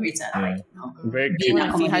 we're not great at, Very being When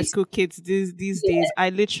I see high school kids these days, I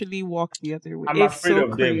literally walk the other way. I'm It's afraid so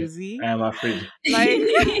of crazy. them. I am afraid. Like,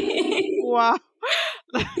 wow.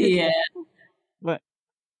 Like, Yeah. but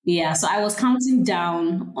Yeah, so I was counting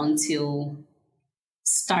down until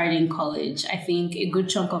starting college. I think a good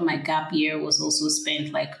chunk of my gap year was also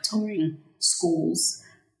spent like touring schools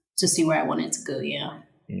to see where I wanted to go. Yeah.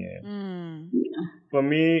 For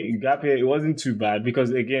me, gap year, it wasn't too bad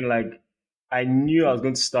because again, like I knew I was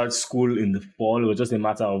going to start school in the fall. It was just a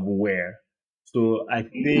matter of where. So I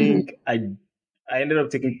think I ended up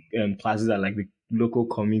taking classes at like the local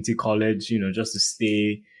community college, just to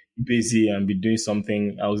stay busy and be doing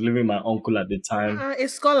something. I was living with my uncle at the time. A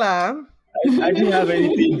scholar. I didn't have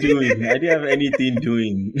anything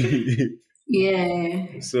doing.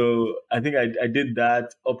 Yeah. So I think I did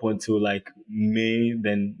that up until like May.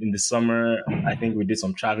 Then in the summer, I think we did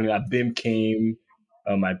some traveling. BIM came,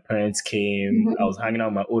 my parents came. I was hanging out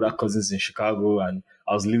with my older cousins in Chicago and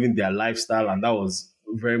I was living their lifestyle, and that was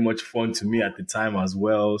very much fun to me at the time as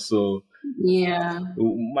well. So yeah,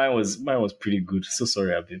 mine was pretty good. So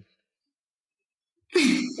sorry, Abim.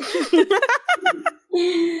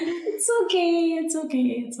 It's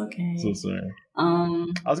okay. So sorry.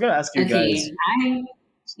 I was gonna ask you guys.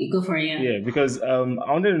 You go for it. Yeah, because I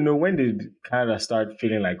wanted to know, when did Canada start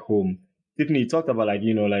feeling like home? Tiffany, you talked about like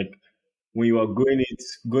like when you were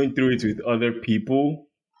going through it with other people,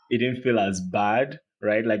 it didn't feel as bad,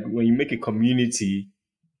 right? Like when you make a community,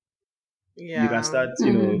 you can start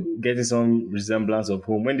getting some resemblance of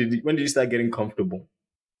home. When did you start getting comfortable?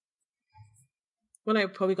 When I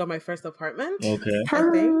probably got my first apartment. Okay.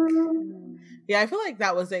 I think. Yeah, I feel like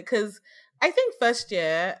that was it, because I think first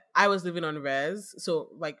year I was living on res, so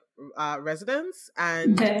like residence,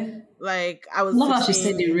 and like I was. Love how she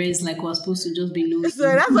said the res like was supposed to just be low. So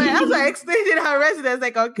that's why I explained it, how residence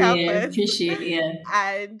like on campus. Yeah, appreciate,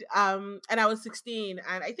 And I was 16,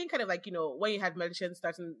 and I think kind of like when you had mentioned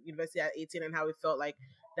starting university at 18 and how it felt like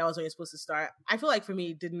that was when you're supposed to start. I feel like for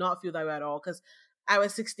me it did not feel that way at all, because I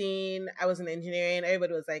was 16, I was in engineering,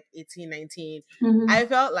 everybody was like 18, 19. I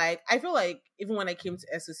feel like even when I came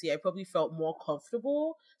to SOC, I probably felt more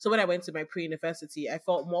comfortable. So when I went to my pre-university, I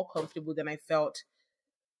felt more comfortable than I felt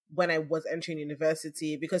when I was entering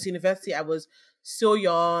university, because university, I was so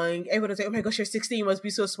young. Everybody was like, oh my gosh, you're 16, you must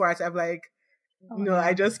be so smart. I'm like,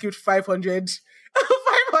 I just skipped 500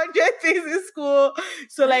 things in school.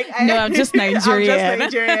 So like, I'm just Nigerian.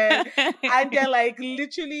 And then like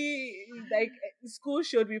literally like school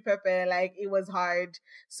showed me pepper. Like it was hard.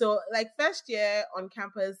 So like first year on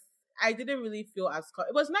campus, I didn't really feel as,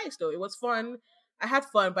 it was nice though. It was fun. I had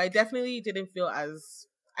fun, but I definitely didn't feel as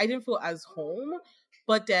home.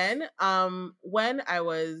 But then when I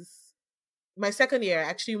was my second year, I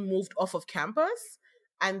actually moved off of campus.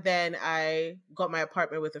 And then I got my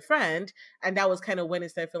apartment with a friend, and that was kind of when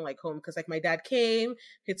it started feeling like home, because like my dad came,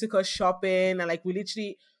 he took us shopping, and like we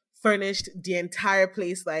literally furnished the entire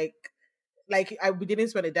place, we didn't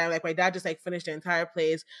spend a dime. Like my dad just like finished the entire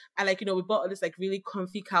place, and like we bought all this like really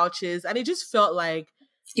comfy couches, and it just felt like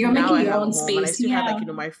You're now I making your have a own home, and I space. still had Yeah. like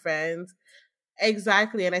my friends.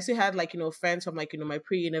 Exactly, and I still had like friends from like my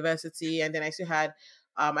pre-university, and then I still had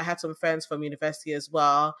I had some friends from university as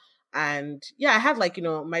well, and yeah, I had like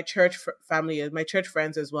my church family, my church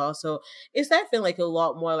friends as well. So it started feeling like a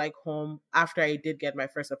lot more like home after I did get my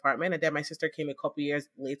first apartment, and then my sister came a couple years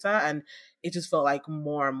later, and it just felt like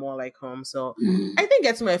more and more like home. So I think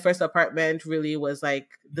getting my first apartment really was like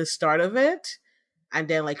the start of it, and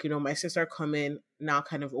then like my sister coming now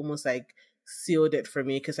kind of almost like sealed it for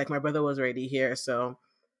me because like my brother was already here. So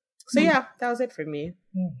yeah, that was it for me.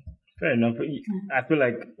 Fair enough. I feel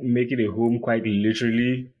like making a home quite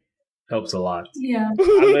literally helps a lot. Yeah.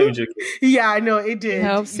 I'm not even joking. Yeah, I know it did. It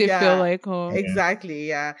helps it yeah. feel like home. Exactly,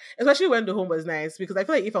 yeah. Especially when the home was nice, because I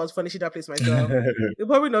feel like if I was furnishing that place myself, it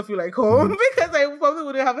probably not feel like home because I probably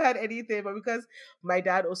wouldn't have had anything. But because my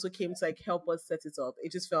dad also came to like help us set it up,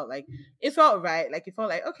 it just felt like it felt right. Like it felt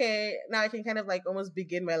like okay, now I can kind of like almost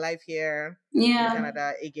begin my life here in Yeah.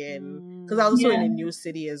 Canada again. Because I was also in a new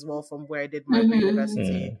city as well from where I did my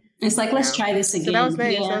university. It's like let's try this again. So that was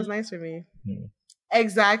nice. Yeah. That was nice for me.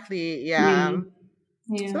 Exactly. Yeah.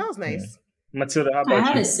 Yeah. So that was nice. Matilda, how I about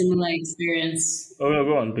had you? a similar experience. Oh no,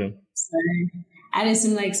 go on, Pim. Sorry. I had a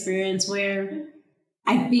similar experience where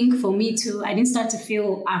I think for me too, I didn't start to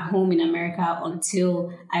feel at home in America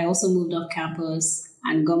until I also moved off campus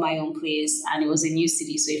and got my own place, and it was a new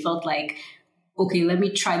city. So it felt like, okay, let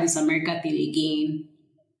me try this America thing again.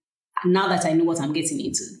 And now that I know what I'm getting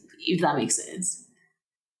into, if that makes sense.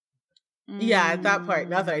 Yeah, that part.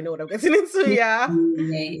 Now that I know what I'm getting into, yeah.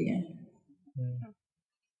 Yeah.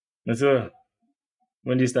 Matilda,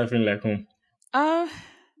 when do you start feeling like home? I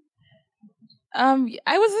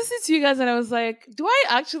was listening to you guys and I was like, do I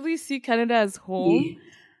actually see Canada as home?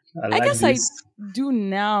 I guess I do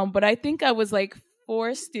now, but I think I was like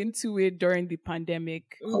forced into it during the pandemic,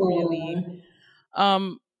 really.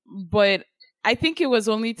 But I think it was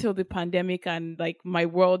only till the pandemic and like my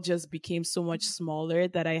world just became so much smaller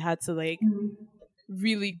that I had to like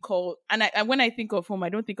really call. And when I think of home, I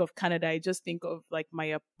don't think of Canada. I just think of like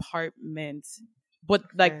my apartment. But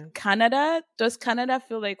like Canada, does Canada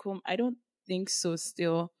feel like home? I don't think so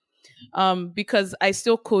still. Because I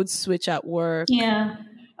still code switch at work. Yeah.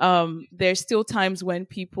 There's still times when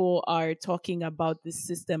people are talking about the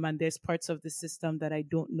system and there's parts of the system that I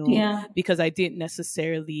don't know because I didn't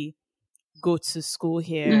necessarily go to school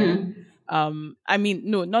here. I mean,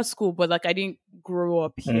 no, not school, but like I didn't grow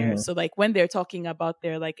up here. So like when they're talking about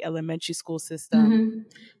their like elementary school system.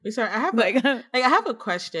 Sorry, I have I have a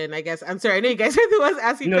question, I guess. I'm sorry, I know you guys are the ones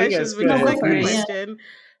asking questions, but just like a question.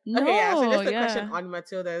 Okay, yeah. So just a question on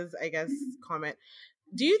Matilda's, I guess, comment.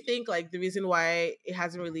 Do you think like the reason why it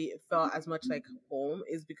hasn't really felt as much like home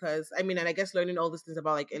is because, I mean, and I guess learning all these things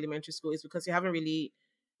about like elementary school is because you haven't really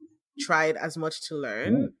tried as much to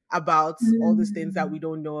learn about all these things that we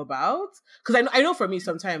don't know about? Because I know for me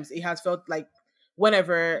sometimes it has felt like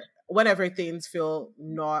whenever things feel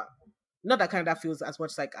not that kind of that feels as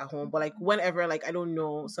much like at home, but like whenever like I don't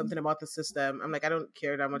know something about the system, I'm like I don't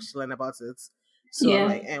care that much to learn about it. So I'm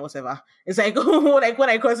like, whatever. It's like like when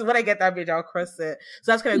I get that bridge, I'll cross it.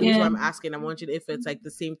 So that's kind of what I'm asking. I'm wondering if it's like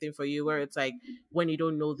the same thing for you, where it's like when you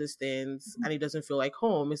don't know these things and it doesn't feel like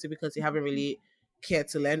home, is it because you haven't really cared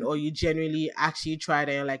to learn, or you genuinely actually tried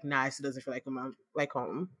and you're like, nah, it doesn't feel like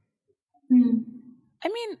home? I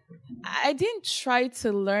mean, I didn't try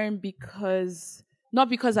to learn not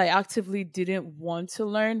because I actively didn't want to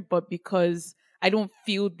learn, but because I don't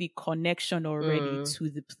feel the connection already to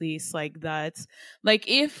the place like that. Like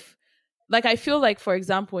I feel like, for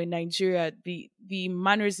example, in Nigeria, the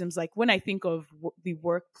mannerisms, like when I think of the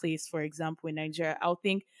workplace, for example, in Nigeria, I'll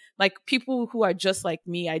think like people who are just like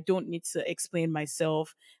me, I don't need to explain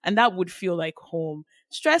myself. And that would feel like home.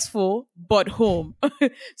 Stressful, but home.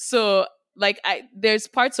 So like there's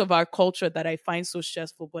parts of our culture that I find so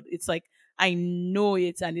stressful, but it's like, I know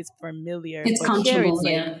it and it's familiar. It's but comfortable,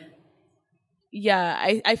 here it's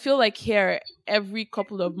like, I feel like here every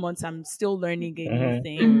couple of months I'm still learning a new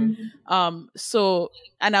thing. So,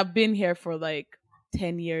 and I've been here for like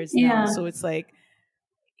 10 years now. So it's like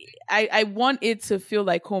I want it to feel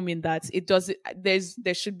like home in that it doesn't,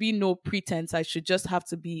 there should be no pretense. I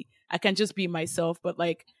can just be myself, but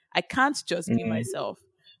like I can't just be myself.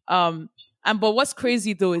 But what's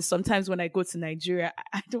crazy though is sometimes when I go to Nigeria,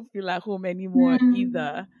 I don't feel at home anymore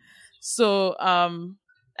either. So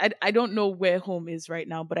I don't know where home is right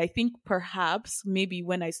now, but I think perhaps maybe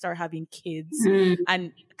when I start having kids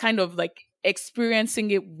and kind of like experiencing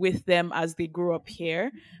it with them as they grow up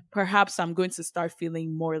here, perhaps I'm going to start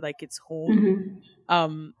feeling more like it's home.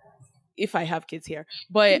 If I have kids here.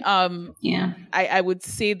 But I would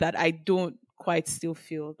say that I don't quite still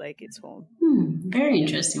feel like it's home. Very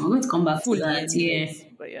interesting. We're going to come back to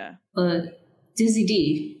that. But Dizzy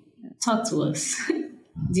D, talk to us.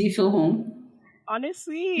 Do you feel home?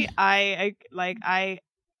 Honestly, I'd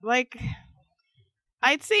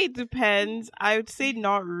say it depends. I would say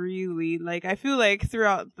not really. Like, I feel like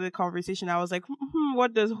throughout the conversation, I was like,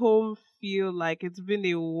 what does home feel like? It's been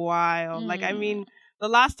a while. Like, I mean, the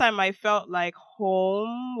last time I felt like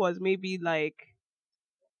home was maybe like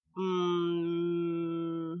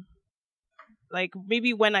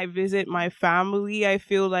maybe when I visit my family, I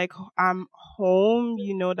feel like I'm home,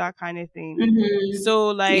 you know, that kind of thing. So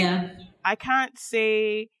like, I can't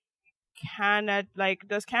say Canada, like,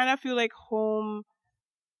 does Canada feel like home?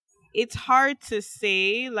 It's hard to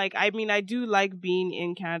say. Like, I mean, I do like being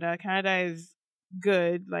in Canada. Canada is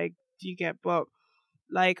good. Like, do you get, but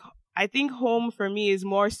like, I think home for me is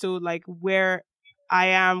more so like where I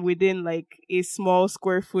am within like a small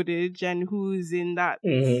square footage and who's in that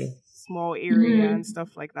small area and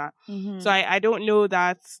stuff like that. So I don't know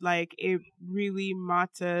that like it really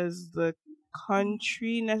matters the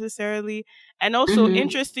country necessarily. And also,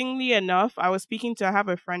 interestingly enough, I have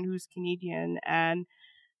a friend who's Canadian, and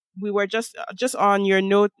we were just on your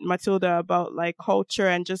note, Matilda, about like culture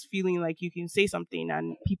and just feeling like you can say something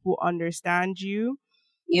and people understand you.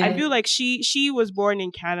 I feel like she was born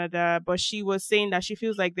in Canada, but she was saying that she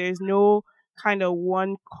feels like there's no kind of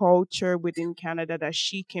one culture within Canada that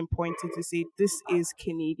she can point to say this is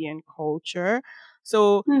Canadian culture.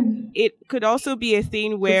 So it could also be a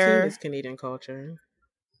thing where it's Canadian culture.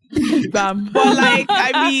 But like,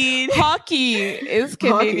 I mean, hockey is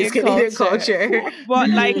Canadian culture. But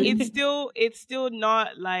like, it's still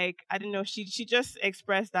not like, I don't know. She just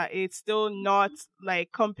expressed that it's still not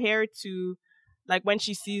like compared to like when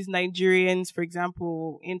she sees Nigerians, for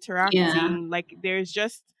example, interacting. Like, there's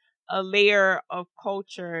just a layer of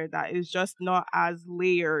culture that is just not as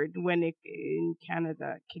layered when in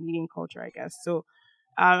Canadian culture, I guess. So.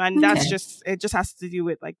 And that's it just has to do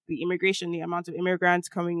with like the immigration, the amount of immigrants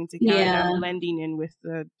coming into Canada, blending in with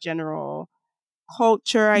the general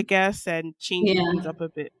culture, I guess, and changing things up a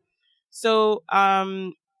bit. So,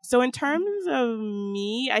 so in terms of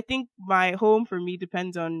me, I think my home for me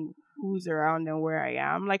depends on who's around and where I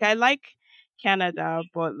am. Like, I like Canada,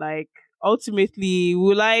 but like ultimately,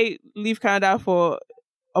 will I leave Canada for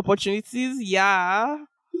opportunities? Yeah.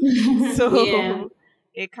 So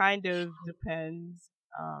it kind of depends.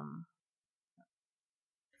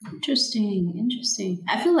 Interesting.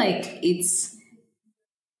 I feel like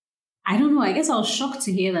I don't know, I guess I was shocked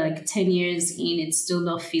to hear that like 10 years in, it's still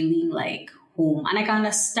not feeling like home. And I can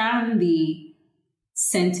understand the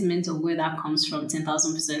sentiment of where that comes from,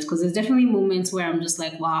 10,000%, because there's definitely moments where I'm just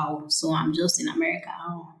like, wow, so I'm just in America.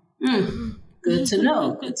 Good to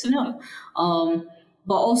know.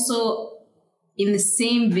 But also, in the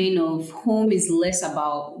same vein of home is less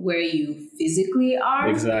about where you physically are,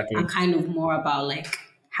 and kind of more about like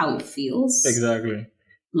how it feels. Exactly.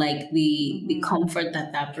 Like the comfort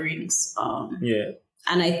that brings. And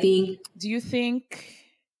I think.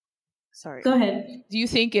 Go ahead. Do you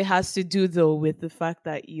think it has to do though with the fact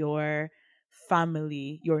that your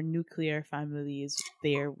family, your nuclear family, is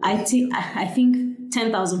there? I think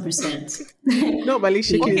 10,000%. No, Malik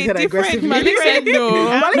shaking his head aggressively. Malik said no.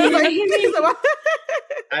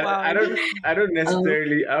 I don't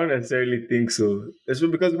necessarily think so. It's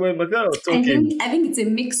because when Matilda was talking, I think it's a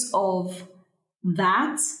mix of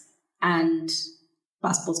that and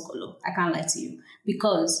passport color. I can't lie to you,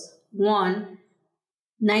 because one,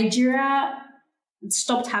 Nigeria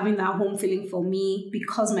stopped having that home feeling for me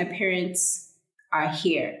because my parents are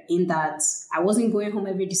here, in that I wasn't going home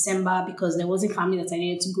every December because there wasn't family that I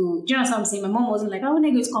needed to go. Do you know what I'm saying? My mom wasn't like, I want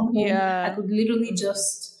to go to come home. I could literally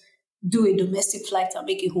just do a domestic flight and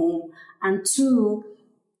make it home. And two,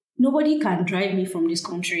 nobody can drive me from this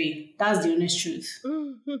country. That's the honest truth.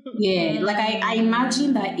 Like I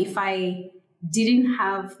imagine that if I didn't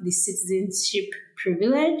have the citizenship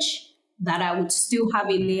privilege, that I would still have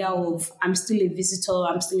a layer of I'm still a visitor,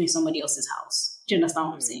 I'm still in somebody else's house. Do you understand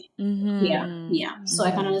what I'm saying? Yeah. So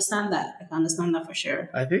I can understand that. I can understand that for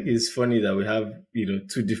sure. I think it's funny that we have,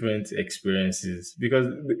 two different experiences, because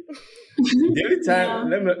the only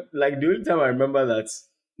time, the only time I remember that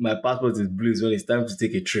my passport is blue is when it's time to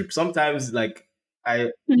take a trip. Sometimes, like,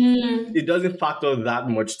 it doesn't factor that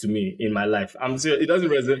much to me in my life. I'm serious. It doesn't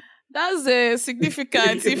resonate. That's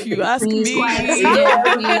significant if you ask me. You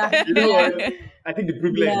know what? I think the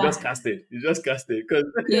privilege is just casted. It's just casted because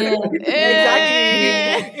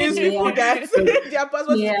exactly. It's people that their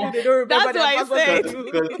passport is full, they don't remember their passport is full.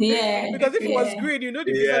 Because if it was green, you know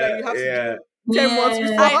the visa that you have to do 10 months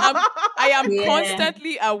before. I am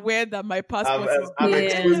constantly aware that my passport is I've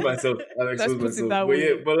exposed myself. But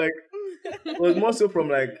like, it was more so from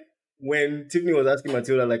like when Tiffany was asking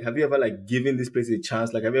Matilda, like, have you ever like given this place a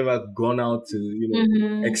chance? Like, have you ever gone out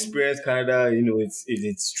to, experience Canada,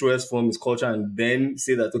 its truest form, its culture, and then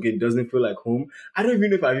say that, okay, it doesn't feel like home? I don't even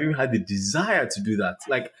know if I've even had the desire to do that.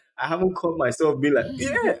 Like, I haven't caught myself being like,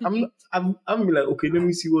 I'm been like, okay, let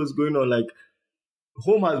me see what's going on. Like,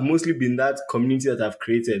 home has mostly been that community that I've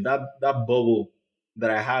created, that bubble that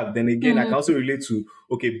I have. Then again, I can also relate to,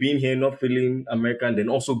 okay, being here, not feeling American, then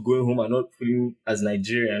also going home and not feeling as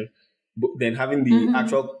Nigerian, but then having the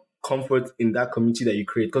actual comfort in that community that you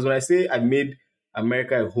create. Because when I say I made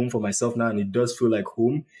America a home for myself now, and it does feel like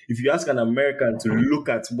home, if you ask an American to look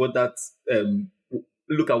at what that,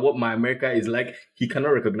 look at what my America is like, he cannot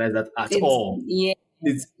recognize that at all. Yeah.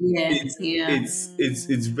 It's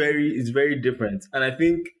very different. And I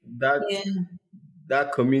think that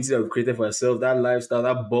that community that we've created for ourselves, that lifestyle,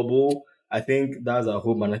 that bubble, I think that's our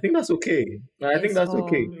home, and I think that's okay. I think that's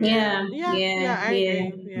okay.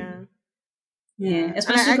 Yeah.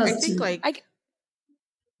 Especially because I think like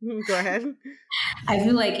go ahead. I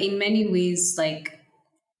feel like in many ways, like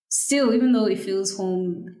still, even though it feels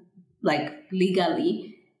home, like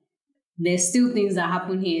legally, there's still things that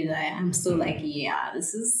happen here that I'm still like,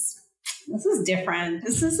 this is different.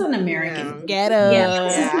 This is an American ghetto.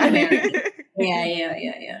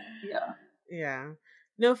 Yeah.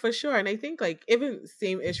 No, for sure. And I think like even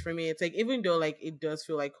same-ish for me, it's like even though like it does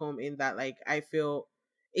feel like home in that like I feel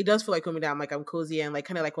it does feel like home in that I'm cozy and like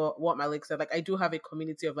kind of like what Malik said, like I do have a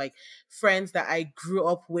community of like friends that I grew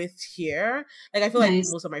up with here. Like I feel like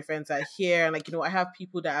most of my friends are here, and like I have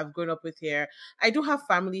people that I've grown up with here. I do have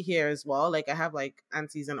family here as well. Like I have like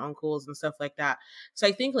aunties and uncles and stuff like that. So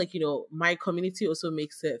I think like my community also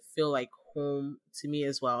makes it feel like home to me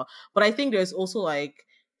as well. But I think there's also like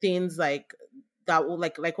things like that will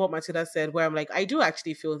like what Matilda said, where I'm like, I do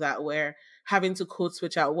actually feel that where having to code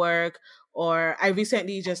switch at work, or I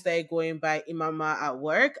recently just started going by Imama at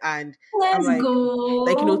work, and I'm like,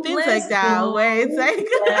 things like that, where it's like,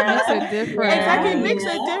 exactly, it makes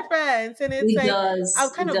a difference, and it's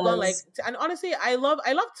I've kind of gone like, and honestly, I love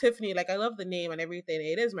Tiffany, like I love the name and everything.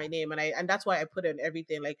 It is my name, and that's why I put it in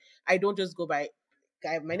everything. Like I don't just go by.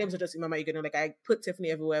 My name's not just Imama, like I put Tiffany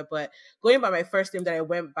everywhere, but going by my first name that I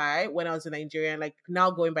went by when I was in Nigeria, and like now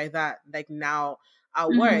going by that, like now at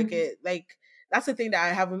work, it like that's the thing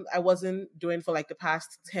that I wasn't doing for like the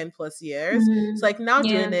past 10 plus years. So like now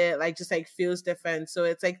doing it like just like feels different. So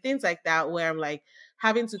it's like things like that where I'm like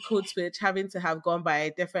having to code switch, having to have gone by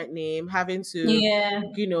a different name, having to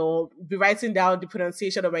be writing down the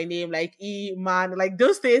pronunciation of my name, like man, like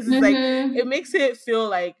those things. It's like it makes it feel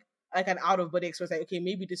like an out of body experience, like, okay,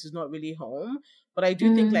 maybe this is not really home. But I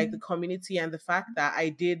do think like the community and the fact that I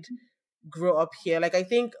did grow up here, like I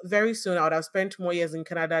think very soon I would have spent more years in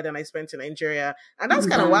Canada than I spent in Nigeria, and that's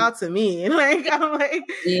kind of wild to me. Like I'm like,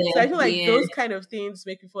 so I feel like those kind of things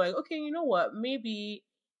make me feel like, okay, you know what, maybe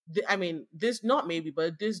this not maybe,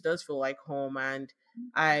 but this does feel like home. And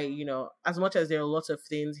I, as much as there are lots of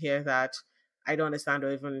things here that I don't understand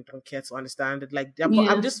or even don't care to understand it. Like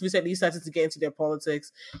I'm just recently started to get into their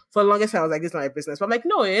politics. For the longest time I was like, it's not my business. But I'm like,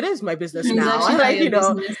 no, it is my business now. Like,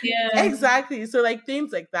 business. Exactly. So like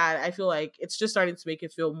things like that, I feel like it's just starting to make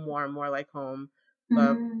it feel more and more like home.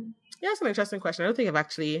 But it's an interesting question. I don't think I've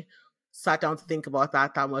actually sat down to think about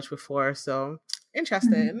that much before. So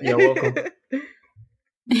interesting. You're welcome.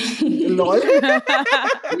 Lol.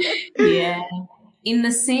 Yeah. In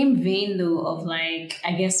the same vein, though, of like,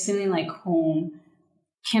 I guess feeling like home,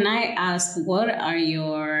 can I ask, what are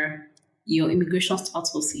your immigration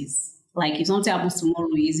statuses? Like, if something happens tomorrow,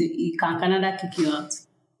 can Canada kick you out?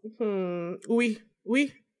 Oui.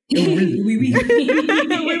 Oui.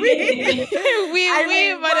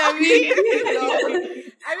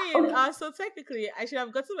 So technically, I should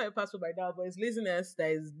have gotten my passport by now, but it's laziness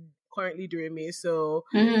that is currently doing me. So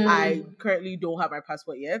I currently don't have my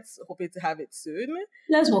passport yet. Hoping to have it soon.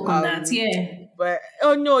 Let's work on that, yeah. But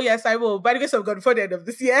yes, I will. By the grace of God, before the end of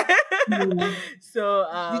this year. So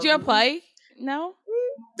did you apply now?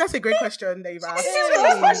 That's a great question that you've asked.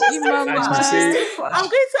 I'm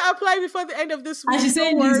going to apply before the end of this week. And she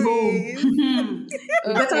said this home.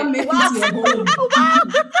 Better make it your home.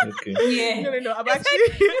 Okay. Yeah. No. I'm It's actually.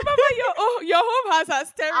 like, remember your home has a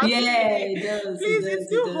stereo. Yeah, it does. Please, it does, it's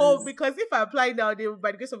still it home does. because if I apply now, they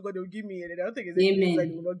by the grace of God they'll give me, and I don't think it's anything Amen.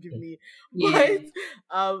 they will not give me. Yeah.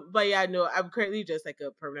 But yeah, no, I'm currently just like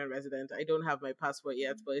a permanent resident. I don't have my passport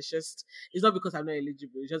yet, but it's not because I'm not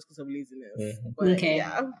eligible. It's just because of laziness. Mhm. But Okay.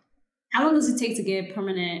 yeah. How long does it take to get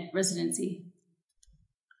permanent residency?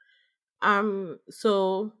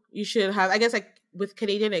 So you should have, I guess, like with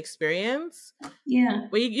Canadian experience. Yeah.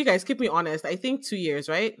 Well, you guys keep me honest. I think 2 years,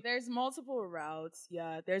 right? There's multiple routes.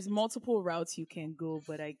 Yeah, there's multiple routes you can go,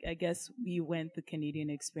 but I guess we went the Canadian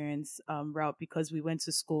experience route because we went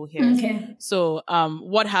to school here. Okay. So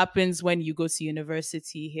what happens when you go to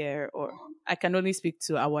university here, or I can only speak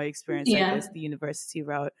to our experience, I Yeah. guess the university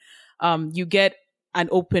route. You get an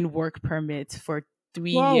open work permit for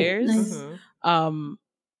 3 Wow. years. Nice. Mhm.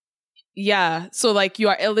 Yeah, so like you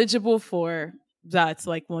are eligible for that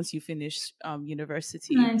like once you finish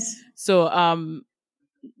university. Nice. So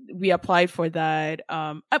we applied for that.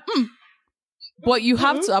 But you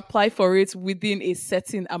have to apply for it within a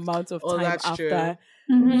certain amount of Oh, time that's after true.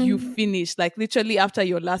 Mhm. you finish, like literally after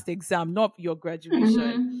your last exam, not your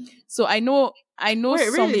graduation. Mhm. So I know Wait,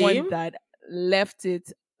 someone really? that left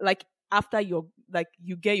it like after your like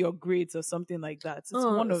you get your grades or something like that. It's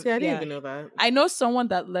one of See, I didn't yeah. even know that. I know someone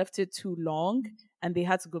that left it too long and they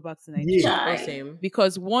had to go back to Nigeria. Yeah. Oh, same.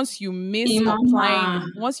 Because once you miss Imama. applying,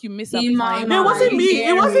 Imama, No, it wasn't me. you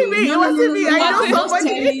It wasn't hear me. It wasn't me. I know I'm just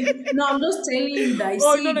somebody. I'm just telling you that.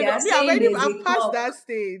 Oh, See, no. they are Me, saying there's a I'm past clock. that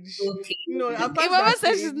stage. Okay. No, I'm past Imama that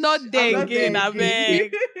says stage. she's not there I'm again, I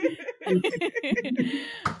beg. again.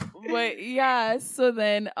 But yeah, so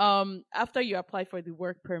then after you apply for the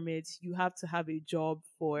work permit, you have to have a job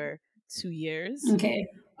for 2 years. Okay.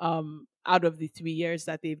 Out of the 3 years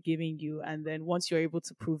that they've given you, and then once you're able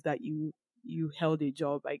to prove that you held a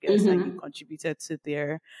job, I guess, and you contributed to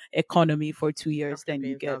their economy for 2 years, After then you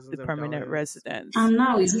paying get thousands the of permanent dollars. residence. And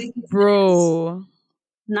now it's making sense. Bro,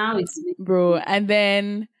 Now and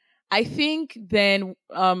then I think then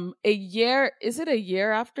a year, is it a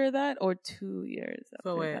year after that or 2 years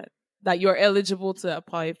For after what? that you're eligible to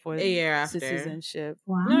apply for A year after. citizenship?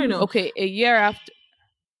 Wow. No. Okay, a year after,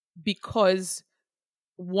 because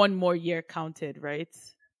one more year counted, right?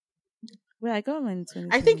 Wait, I got mine in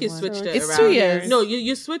I think you 2021. switched it It's around. 2 years. No,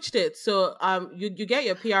 you switched it. So you get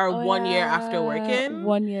your PR Oh, 1 year yeah, after working.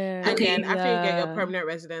 1 year. And then after you get your Yeah. permanent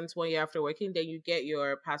residence 1 year after working, then you get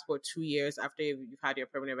your passport 2 years after you've had your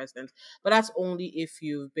permanent residence. But that's only if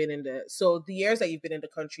you've been in so the years that you've been in the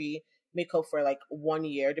country make up for like 1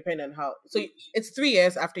 year, depending on how. So it's 3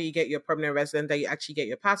 years after you get your permanent residence that you actually get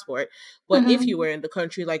your passport. But if you were in the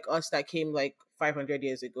country like us that came like 500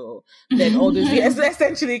 years ago, then all those years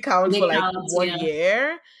essentially count They for like count, 1 yeah.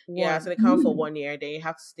 year. Yeah, One. so they count for 1 year. Then you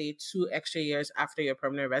have to stay 2 extra years after your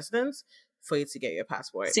permanent residence for you to get your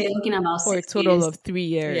passport. So you're looking about For a 6 total years. of 3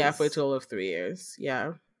 years. Yeah, for a total of 3 years.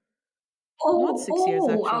 Yeah. Not 6 years,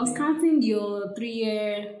 I was actually. counting your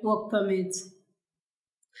 3-year work permit.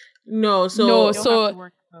 No, so No, You don't so- have to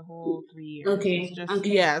work the whole 3 years. Okay, It's just okay.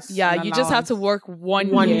 yes. Yeah, an you just have to allowance. work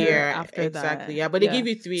one 1 year, year after exactly. that. Yeah, but they give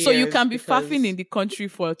you 3 years. So you can be because- faffing in the country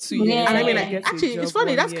for 2 Yeah. years. And I mean, Yeah. like, actually, it's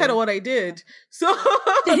funny. That's kind of what I did. So,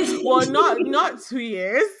 well, not 2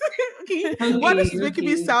 years. Okay. One is making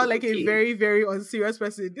me sound like a very, very unserious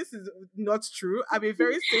person. This is not true. I'm a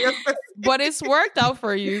very serious person. But it's worked out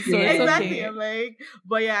for you, so Yeah. it's Exactly. okay. I'm like,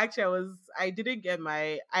 but yeah, actually, I didn't get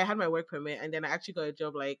I had my work permit, and then I actually got a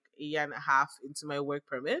job like a year and a half into my work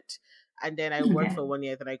permit, and then I worked Okay. for 1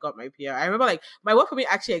 year. Then I got my PR. I remember like my work permit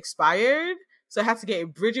actually expired, so I had to get a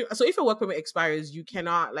bridging. So if your work permit expires, you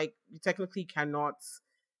cannot you technically cannot.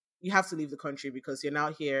 You have to leave the country because you're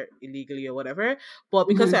now here illegally or whatever. But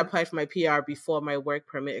because I applied for my PR before my work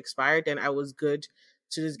permit expired, then I was good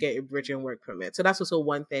to just get a bridging work permit. So that's also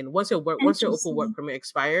one thing. Once your open work Interesting. permit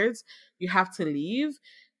expires, you have to leave,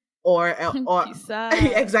 or Peace out.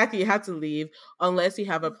 exactly, you have to leave unless you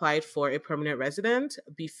have applied for a permanent resident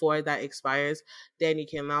before that expires. Then you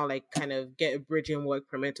can now like kind of get a bridging work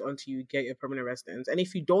permit until you get your permanent residence. And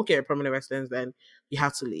if you don't get a permanent residence, then you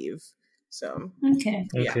have to leave. So Okay.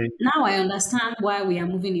 Yeah. Okay. Now I understand why we are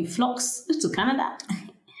moving in flux to Canada.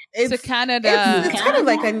 To Canada. It's kind of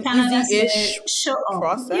like an Canada easy-ish said, "Show up."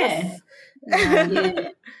 process. Yeah. Yeah.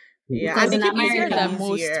 Yeah, Because and they in keep making America, it Than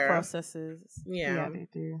most easier. processes. Yeah. Yeah, they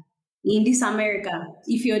do. In this America,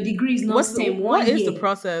 if your degree is not What STEM 1 is year, the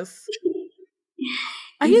process?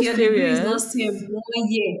 Are if you your degree is serious? not STEM 1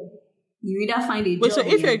 year, you either find a Wait, job so or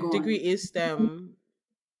if you're your gone. degree is STEM,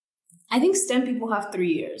 I think STEM people have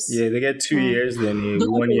 3 years. Yeah, they get 2 years, then a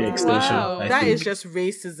Don't 1 year worry. extension. Wow. I that think. is just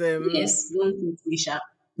racism. Yes, don't think we shall.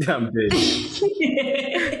 I'm dead.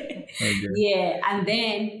 Okay. Yeah, and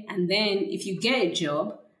then if you get a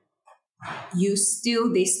job,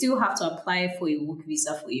 they still have to apply for a work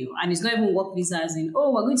visa for you, and it's not even work visa as in,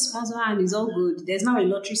 oh, we're going to sponsor her and it's all good. There's now a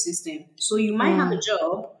lottery system, so you might have a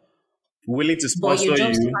job, Willing to but sponsor your job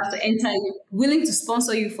you. still has to enter you, willing to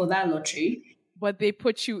sponsor you for that lottery. But they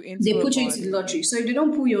put you into They put you into the lottery. So if they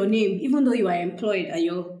don't pull your name, even though you are employed and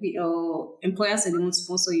your employer said they want to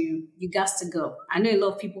sponsor you, you got to go. I know a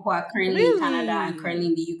lot of people who are currently in Canada and currently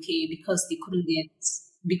in the UK because they couldn't get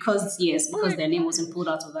because their name wasn't pulled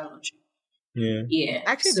out of that lottery. Yeah. Yeah.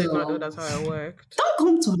 I actually did not know that's how it worked. Don't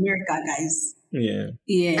come to America, guys. Yeah.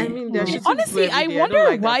 Yeah. I mean, there's shit to Honestly, do I every day. wonder don't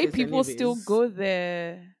like that why place people still anyways. go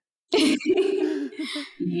there.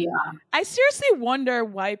 Yeah. I seriously wonder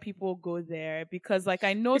why people go there because, like,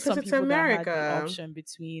 I know Because some it's people that had America. the option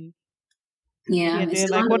between. Yeah. Yeah, it's they're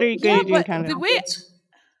the like, one- what are you going to do in but Canada? the way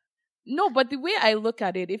no, but the way I look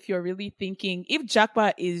at it, if you're really thinking, if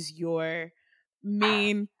Jackpot is your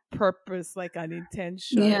main purpose, like an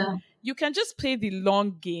intention, Yeah. you can just play the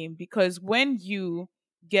long game because when you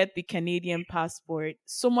get the Canadian passport,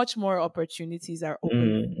 so much more opportunities are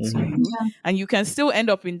open to you, and you can still end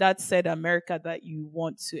up in that said America that you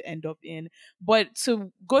want to end up in. But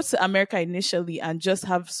to go to America initially and just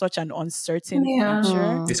have such an uncertain Yeah.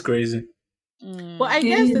 future. It's crazy. Well, I It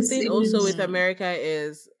guess the is, thing it also is. with America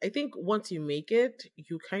is, I think once you make it,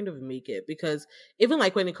 you kind of make it because even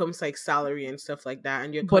like when it comes to like salary and stuff like that,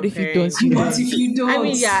 and you're But if you comparing, don't, you What don't. if you don't? I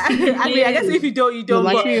mean, yeah. I mean, I guess if you don't, you don't.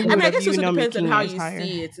 But, likelihood I mean, I of guess it you also not depends on making how it is you higher.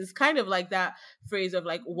 see it. It's kind of like that phrase of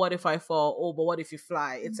like, what if I fall? Oh, but what if you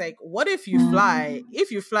fly? It's like, what if you fly?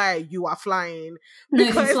 If you fly, you are flying. No,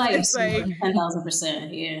 if you Because fly, it's like 10,000%.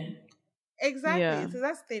 Yeah. exactly. Yeah. So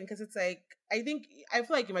that's the thing because it's like I feel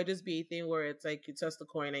like it might just be a thing where it's like you toss the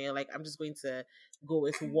coin and you're like, I'm just going to go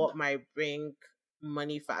with what might bring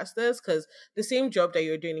money fastest because the same job that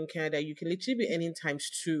you're doing in Canada, you can literally be earning times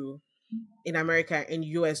 2 in America in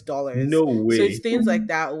US dollars. No way. So it's things like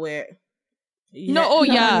that where No, oh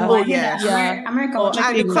yeah. Oh, I think yes. that America Oh, will check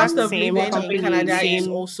and the you. cost of Same living company, in Canada is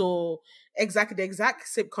same- also the exact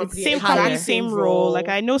same company, Same exact company, same role. Like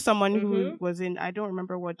I know someone who Mhm. was in, I don't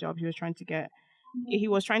remember what job he was trying to get. He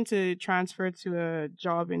was trying to transfer to a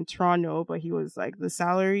job in Toronto, but he was like, the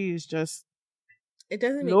salary is just It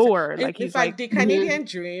doesn't make lower. sense. Like In he's fact, like, the Canadian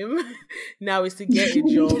dream now is to get a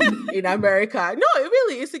job in America. No, it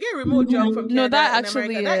really is to get a remote job from Canada. No, that in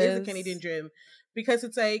actually America. That is the is. Canadian dream because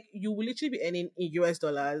it's like you will literally be earning in US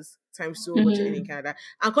dollars times 2 what you're earning in Canada,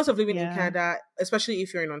 and cost of living in Yeah. Canada, especially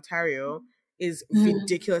if you're in Ontario, is Mhm.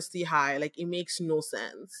 ridiculously high. Like it makes no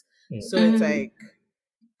sense. Mm. So it's Mhm. like,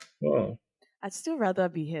 Wow. I'd still rather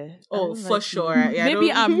be here. I oh, don't for like sure. it. Yeah, I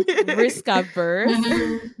Maybe I'm don't- risk averse.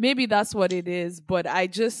 Mhm. Maybe that's what it is. But I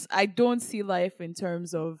don't see life in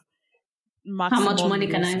terms of maximum much money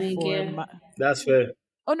can risk I make, for yeah? Oh That's fair.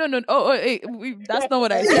 no. Oh, hey, that's not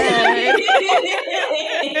what I said.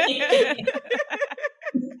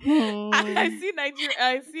 I see Nigeria.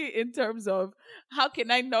 I see in terms of how can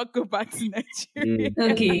I not go back to Nigeria?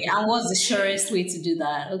 Okay, and what's the surest way to do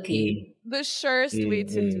that? Okay. The surest way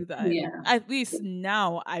to do that. Yeah. At least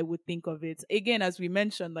now I would think of it. Again, as we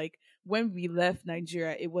mentioned, like when we left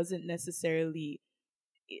Nigeria, it wasn't necessarily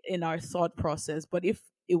in our thought process. But if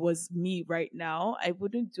it was me right now, I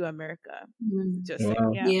wouldn't do America. Just saying.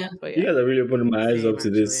 Wow. Yeah. Yeah. But You yeah. guys are really opening my eyes Same, up to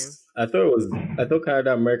this. I thought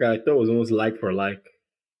Canada, America, I thought it was almost like for like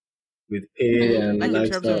with pay and like in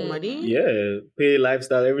terms lifestyle. of money. Yeah, pay,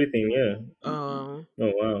 lifestyle, everything. Yeah. Oh,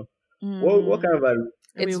 Oh wow. Mm, What kind of I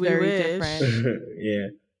it's mean, we very wish. different. yeah?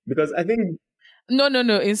 Because I think No.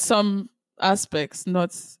 In some aspects,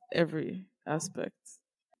 not every aspect.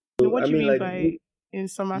 what I do you mean, mean like, by in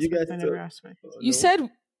some you aspects guys and still- every aspect? You no. said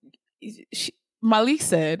Malik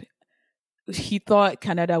said he thought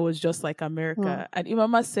Canada was just like America, and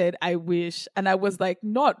Imama said, "I wish," and I was like,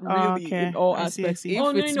 "Not really okay. in all I see, I aspects. see. If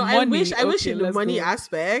oh no, it's no, money, I wish okay, in the let's money go.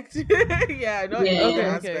 aspect. Yeah, not Yeah. in the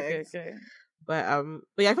other Okay, aspects. okay. But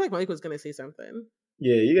yeah, I feel like Malik was gonna say something.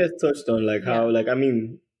 Yeah, you guys touched on like how Yeah. like I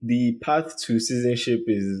mean the path to citizenship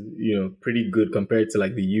is pretty good compared to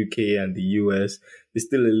like the UK and the US. It's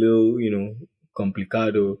still a little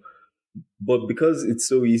complicado, but because it's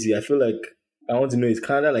so easy, I feel like I want to know, is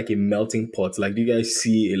Canada like a melting pot? Like, do you guys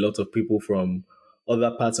see a lot of people from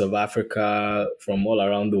other parts of Africa, from all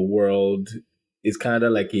around the world? Is Canada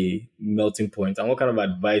like a melting point? And what kind of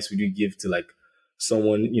advice would you give to like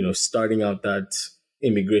someone starting out that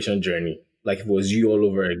immigration journey? Like if it was you all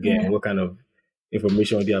over again, what kind of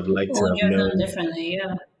information would you have liked to What have you've done known? differently,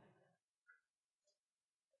 yeah.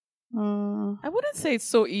 I wouldn't say it's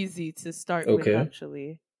so easy to start with, Okay.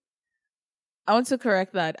 actually. I want to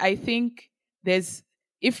correct that. I think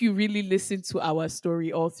if you really listen to our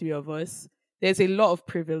story, all three of us, there's a lot of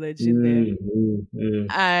privilege in there.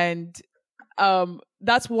 And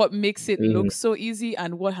that's what makes it look so easy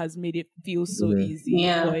and what has made it feel so easy.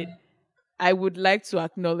 Yeah. But I would like to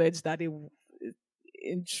acknowledge that in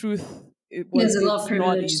truth, there's a lot of not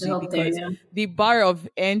privilege to easy help there. because Yeah. the bar of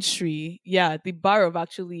entry, the bar of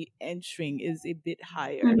actually entering is a bit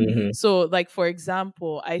higher. So, like for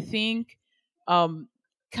example, I think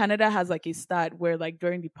Canada has like a stat where like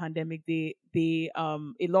during the pandemic they a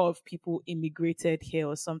lot of people immigrated here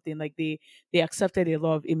or something, like they accepted a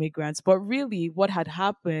lot of immigrants, but really what had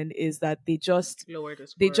happened is that they lowered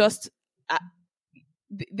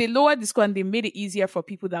the score and they made it easier for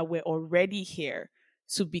people that were already here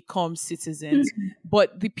to become citizens.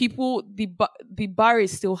 But the bar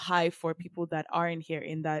is still high for people that aren't here,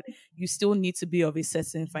 in that you still need to be of a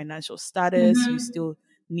certain financial status, you still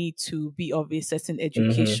need to be of a certain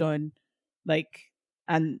education, like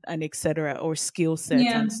and etc., or skill set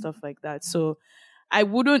and stuff like that. So I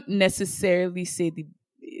wouldn't necessarily say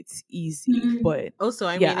it's easy, but also,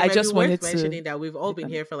 I mean, I just wanted to mentioning that we've all been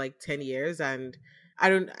here for like 10 years, and I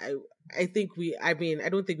don't think we've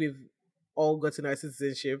all gotten our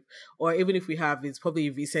citizenship, or even if we have, it's probably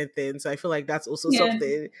a recent thing. So I feel like that's also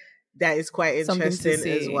something that is quite interesting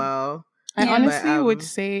as well. I honestly would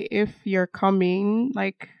say if you're coming,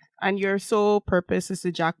 like, and your sole purpose is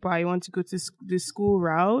to jackpot, you want to go to the school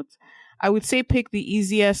route, I would say pick the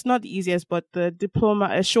easiest, not the easiest, but the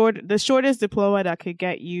diploma, the shortest diploma that could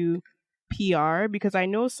get you PR. Because I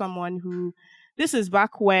know someone who, this is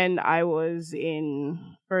back when I was in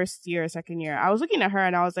first year, second year. I was looking at her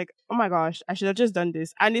and I was like, oh my gosh, I should have just done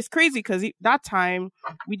this. And it's crazy because that time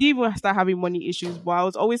we didn't even start having money issues, but I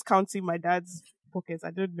was always counting my dad's pockets.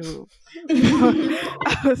 I don't know.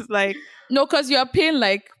 I was like, no, because you're paying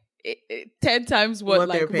like 10 times what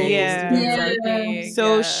like paying.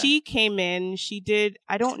 So she came in, she did,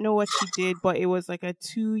 I don't know what she did, but it was like a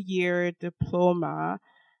 2-year diploma,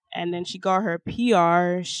 and then she got her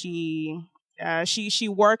PR. She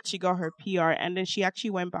worked, she got her PR, and then she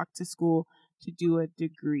actually went back to school to do a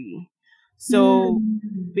degree. So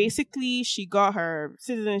basically she got her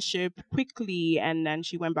citizenship quickly and then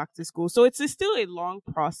she went back to school. So it's still a long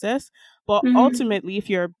process, but ultimately if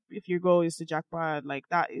your goal is to jackpot, like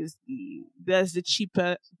that's the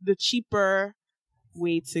cheaper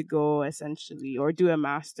way to go, essentially, or do a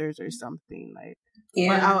master's or something like.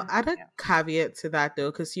 But I'll add a caveat to that though,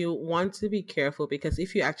 because you want to be careful, because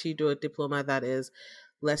if you actually do a diploma that is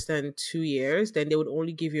less than 2 years, then they would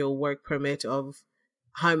only give you a work permit of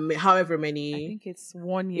however many. I think it's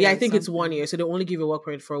 1 year. Yeah, I think it's 1 year. So they only give you a work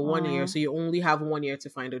permit for 1 year. So you only have 1 year to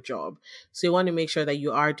find a job. So you want to make sure that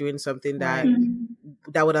you are doing something that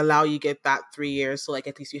would allow you get that 3 years. So like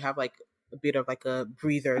at least you have like a bit of like a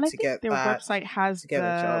breather to get their that. Website has the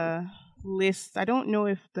job list. I don't know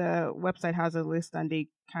if the website has a list and they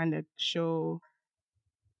kind of show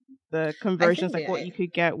the conversions, like what you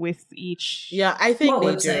could get with each. Yeah, I think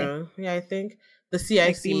they do. Yeah, I think the CIC,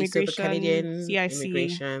 like the so the Canadian CIC.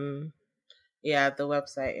 Immigration. Yeah, the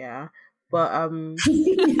website. Yeah, but the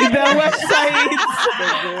website.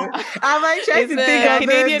 I'm like trying to think of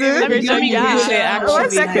Canadian immigration. Yeah,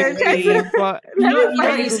 one second. But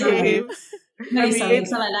no,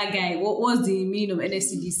 it's not like that guy. What was the meaning of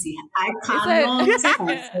NSCDC? I cannot confirm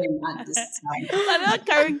at this time. I'm not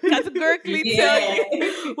categorically tell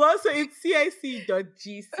you. Well, so it's cic.gc.ca.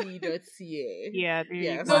 Yeah,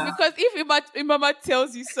 so because if Imama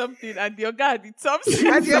tells you something and your guy it tells you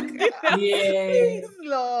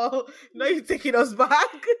no, you're taking us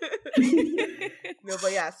back. No,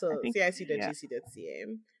 but yeah, so cic.gc.ca.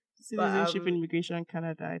 Citizenship and Immigration in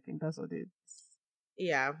Canada, I think that's what it is.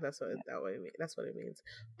 Yeah, that's what it means.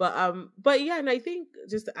 But yeah, and I think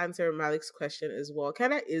just to answer Malik's question as well,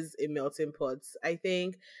 Canada is a melting pot. I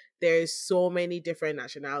think there's so many different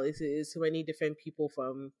nationalities, so many different people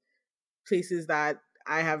from places that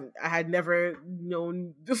I had never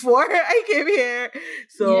known before I came here.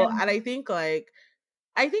 So and I think one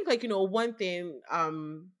thing,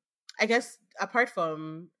 I guess apart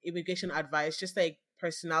from immigration advice, just like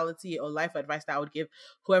personality or life advice that I would give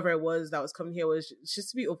whoever it was that was coming here was just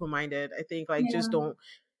to be open-minded. I think just don't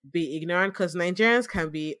be ignorant, because Nigerians can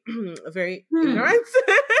be very ignorant.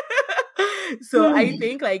 So I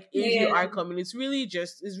think if you are coming, it's really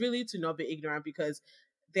to not be ignorant, because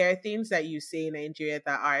there are things that you say in Nigeria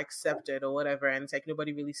that are accepted or whatever, and it's like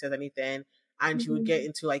nobody really says anything, and you would get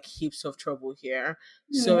into heaps of trouble here.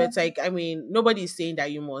 So it's nobody's saying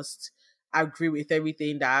that you must agree with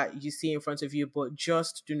everything that you see in front of you, but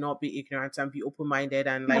just do not be ignorant and be open-minded,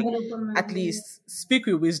 and like at least speak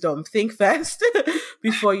with wisdom. Think first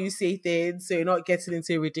before you say things, so you're not getting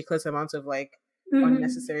into a ridiculous amount of like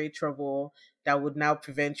unnecessary trouble that would now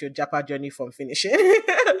prevent your Japa journey from finishing.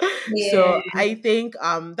 So I think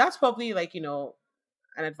that's probably like,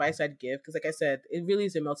 an advice I'd give, because like I said, it really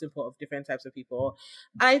is a melting pot of different types of people.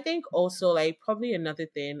 And I think also like probably another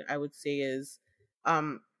thing I would say is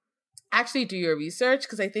actually do your research,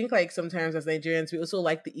 because I think like sometimes as Nigerians we also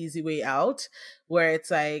like the easy way out, where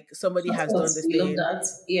it's like somebody has done this thing. Love that.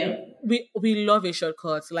 Yeah. We love a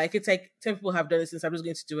shortcut. Like it's like 10 people have done it since I'm just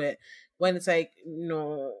going to do it. When it's like,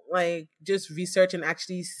 like just research and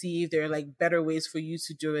actually see if there are like better ways for you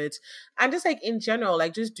to do it. And just like in general,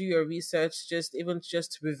 like just do your research, just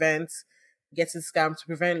to prevent getting scammed, to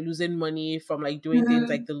prevent losing money from like doing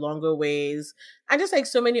things like the longer ways, and just like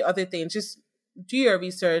so many other things. Just do your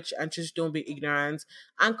research and just don't be ignorant,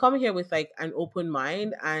 and come here with like an open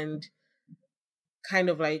mind and kind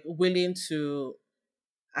of like willing to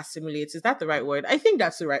assimilate. Is that the right word? I think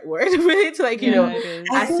that's the right word. Willing to like,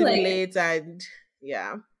 assimilate and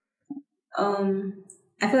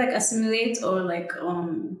I feel like assimilate, or like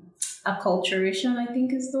acculturation, I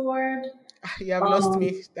think is the word. You have lost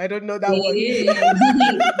me. I don't know that word.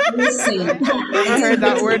 Listen, I've never heard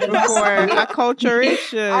that word before.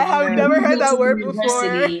 Acculturation. I have never heard that word before.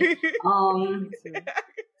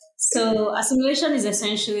 So assimilation is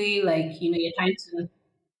essentially like, you're trying to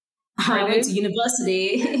I went to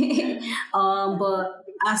university. But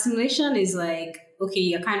assimilation is like, okay,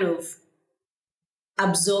 you're kind of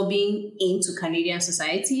absorbing into Canadian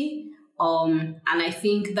society. And I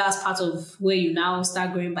think that's part of where you now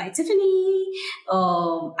start going by Tiffany.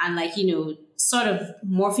 And like, sort of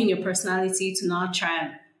morphing your personality to now try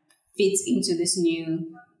and fit into this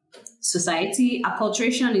new society.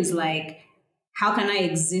 Acculturation is like, how can I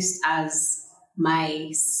exist as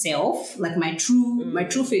myself, like my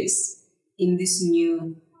true face in this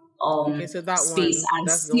new so that space, one, and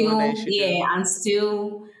that's still the one that I should do. and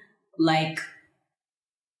still like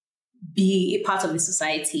be a part of the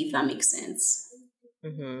society, if that makes sense.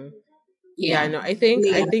 Yeah, no, I think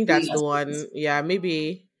that's the one. Yeah,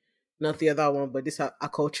 maybe not the other one, but this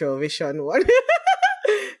acculturation one.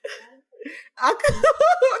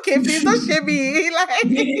 Okay, please don't shame me. Like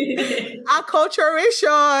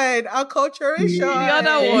acculturation. The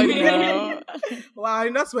other one, no.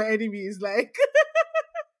 Wow, that's my enemies. Like,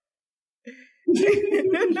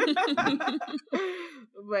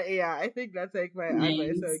 but yeah, I think that's like my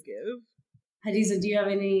advice I would give. Hadiza, do you have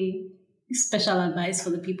any special advice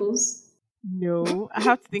for the peoples? No, I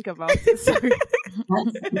have to think about it. Sorry.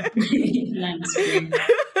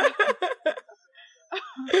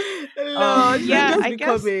 I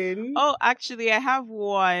guess. Oh, actually, I have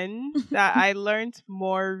one that I learned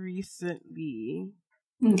more recently.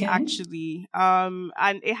 Okay. Actually, and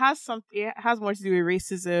it has more to do with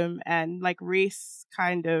racism and like race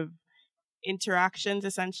kind of interactions,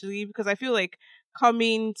 essentially, because I feel like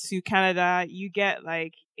coming to Canada, you get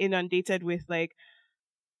like inundated with like,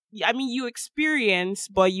 I mean, you experience,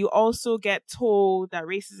 but you also get told that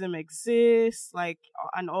racism exists, like,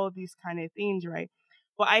 and all these kind of things, right?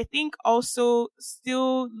 But I think also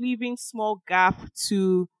still leaving small gap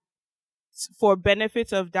for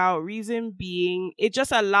benefit of doubt. Reason being, it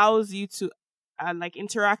just allows you to like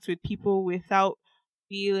interact with people without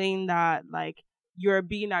feeling that like you're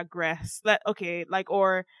being aggressed.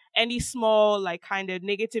 Or any small like kind of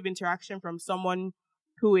negative interaction from someone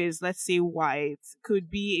who is, let's say, white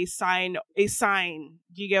could be a sign.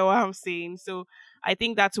 Do you get what I'm saying? So I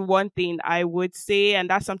think that's one thing I would say, and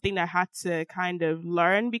that's something I had to kind of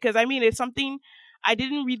learn, because I mean, it's something I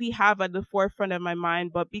didn't really have at the forefront of my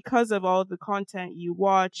mind, but because of all the content you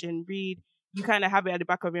watch and read, you kind of have it at the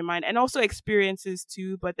back of your mind, and also experiences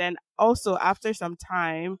too. But then also after some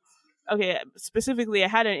time, okay, specifically I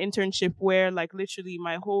had an internship where like literally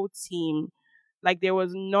my whole team, like there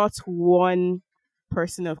was not one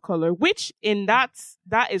person of color, which in that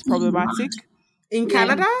is problematic. In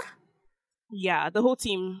Canada? Yeah, the whole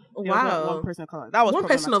team. Wow. One person of color. That was one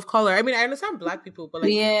person of color. I mean, I understand Black people, but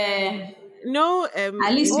like no, at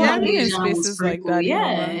least in spaces like that.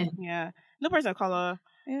 Yeah. No person of color.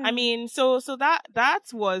 Yeah. I mean, so that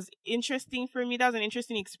was interesting for me. That was an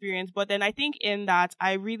interesting experience. But then I think in that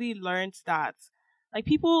I really learned that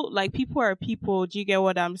people are people. Do you get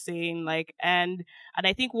what I'm saying? Like, and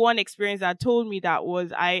I think one experience that told me that was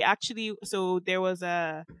there was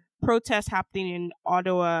a protest happening in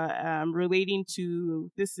Ottawa relating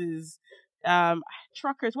to, this is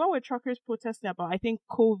truckers. What were truckers protesting about? I think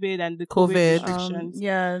COVID and the COVID. COVID restrictions.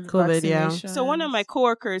 COVID, yeah. So one of my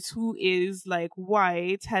coworkers who is like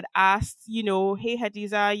white had asked, hey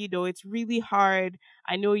Hadiza, it's really hard.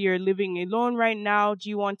 I know you're living alone right now. Do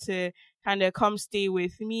you want to kind of come stay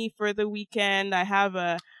with me for the weekend?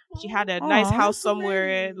 She had a nice house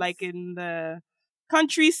somewhere, like in the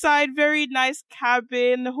countryside, very nice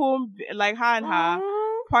cabin, home, like her and her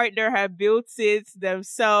partner had built it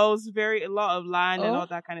themselves, a lot of land and all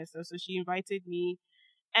that kind of stuff. So she invited me.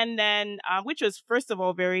 And then, which was first of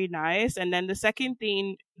all very nice. And then the second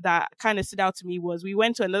thing that kind of stood out to me was we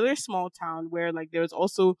went to another small town where like there was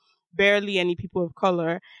also barely any people of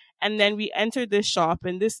color. And then we entered this shop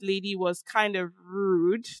and this lady was kind of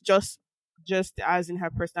rude, just as in her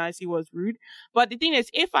personality was rude. But the thing is,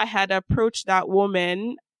 if I had approached that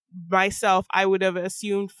woman myself, I would have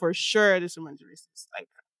assumed for sure this woman's racist. Like,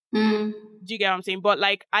 do you get what I'm saying? But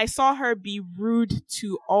like, I saw her be rude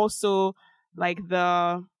to also like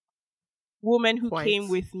the woman who came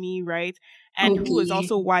with me, right? And who was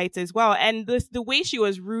also white as well. And the way she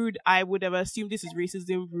was rude, I would have assumed this is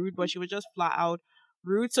racism rude, but she was just flat out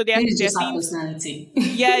rude. So it's just her personality.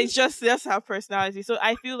 Yeah, it's just her personality. So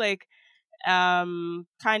I feel like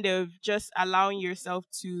kind of just allowing yourself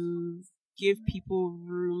to give people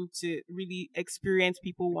room to really experience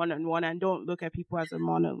people one-on-one and don't look at people as a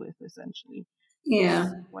monolith, essentially. Yeah.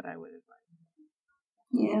 That's what I would advise.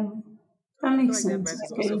 Yeah. That makes sense. That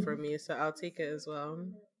advice is also for me, so I'll take it as well.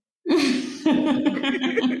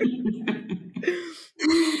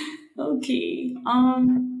 Okay.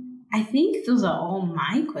 I think those are all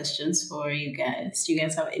my questions for you guys. Do you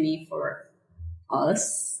guys have any for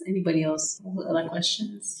us? Anybody else have other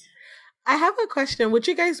questions? I have a question. Would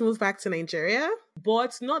you guys move back to Nigeria?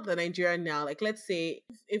 But not the Nigeria now. Like, let's say,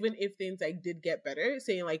 even if things like did get better,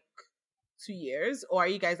 say in like 2 years, or are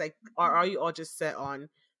you guys like, or are you all just set on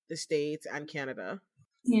the States and Canada?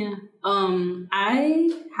 Yeah.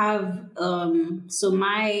 I have, so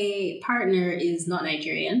my partner is not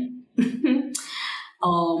Nigerian.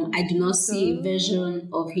 I do not see a version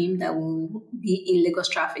of him that will be in Lagos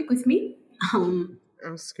traffic with me.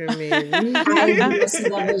 I'm screaming. I don't see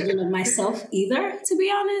that version of myself either, to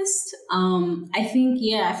be honest. I think,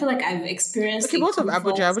 I feel like I've experienced. Okay, most of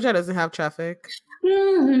Abuja. Abuja doesn't have traffic.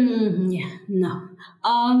 Yeah, no.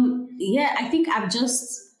 I think I've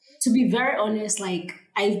just, to be very honest, like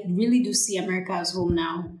I really do see America as home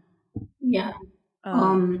now. Yeah.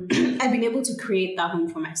 I've been able to create that home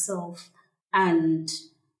for myself. And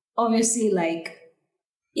obviously, like,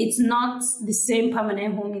 it's not the same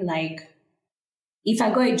permanent home. Like, if I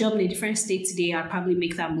got a job in a different state today, I'd probably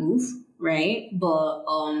make that move, right? But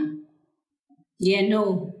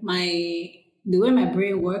the way my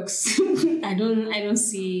brain works, I don't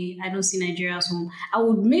see Nigeria as home. I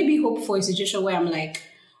would maybe hope for a situation where I'm like,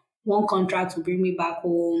 one contract will bring me back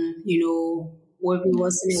home, working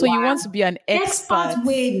once in a while. So you want to be an expert?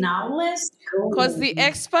 Way now, let's go. Because the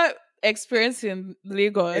expert experience in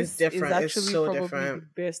Lagos is different. Is actually it's so probably different.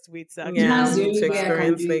 the best way to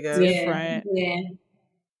experience Lagos. Different. Yeah.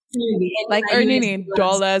 Like earning in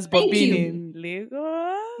dollars, but being in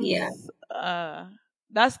Lagos. Yeah.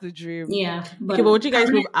 That's the dream. Yeah. But would you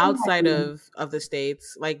guys move outside of the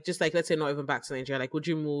States? Like, just like, let's say not even back to Nigeria. Like, would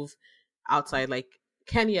you move outside, like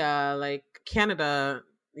Kenya, like Canada,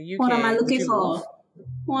 the UK? What am I looking for?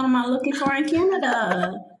 What am I looking for in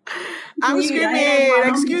Canada? I'm screaming.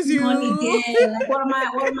 Excuse you. Like, what am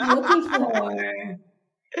I looking for?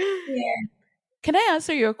 Yeah. Can I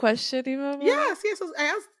answer your question, Imama? Yes. I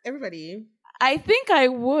asked everybody. I think I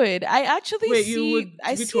would. I actually see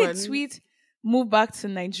one? a tweet, move back to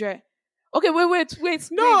Nigeria. Okay, wait.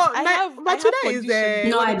 No, Matuna is there.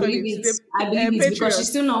 No, I believe it. I believe it because she's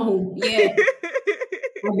still not home. Yeah.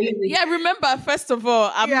 Yeah, remember, first of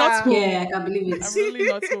all, I'm not home. Yeah, I can believe it. I'm really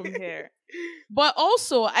not home here. But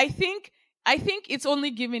also, I think it's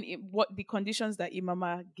only given what the conditions that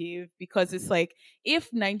Imama gave, because it's like,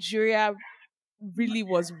 if Nigeria really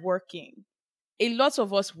was working, a lot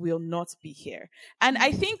of us will not be here. And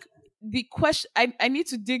I think the question, I need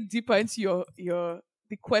to dig deeper into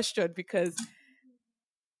the question, because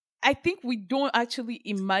I think we don't actually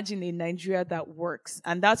imagine a Nigeria that works.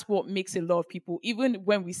 And that's what makes a lot of people, even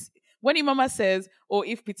when Imama says, oh,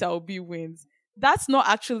 if Peter Obi wins, that's not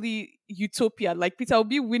actually utopia. Like, Peter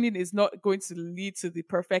Obi winning is not going to lead to the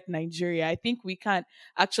perfect Nigeria. I think we can't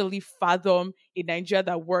actually fathom a Nigeria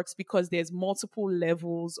that works, because there's multiple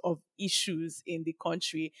levels of issues in the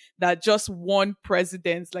country that just one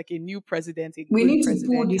president, like a new president, we need to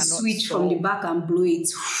pull the switch from the back and blow it.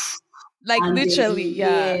 Like, literally,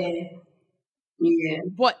 yeah. Yeah.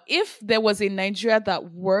 But if there was a Nigeria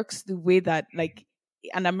that works the way that like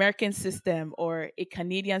an American system or a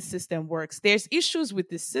Canadian system works, there's issues with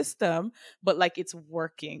the system, but like it's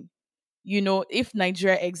working. If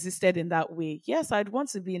Nigeria existed in that way, yes, I'd want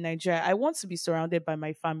to be in Nigeria. I want to be surrounded by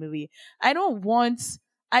my family. I don't want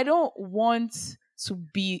to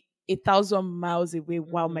be 1,000 miles away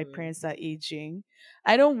while my parents are aging.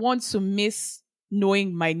 I don't want to miss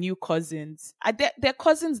knowing my new cousins. They're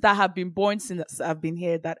cousins that have been born since I've been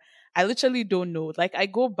here that I literally don't know. Like I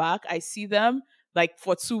go back, I see them like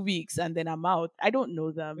for 2 weeks and then I'm out. I don't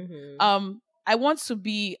know them. I want to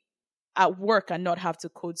be at work and not have to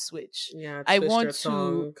code switch. Yeah, I twist want your to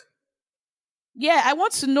tongue. Yeah, I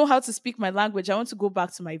want to know how to speak my language. I want to go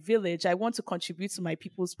back to my village. I want to contribute to my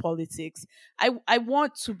people's politics. I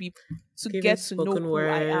want to Give get it to know spoken who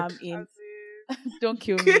I am word. in. Don't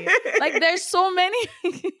kill me. Like there's so many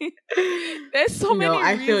there's so many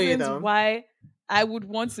I feel you, reasons though. why I would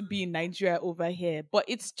want to be in Nigeria over here. But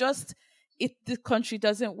it's just the country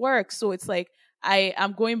doesn't work. So it's like I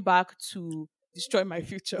am going back to destroy my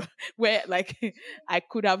future where like I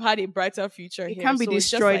could have had a brighter future It here. can be So it's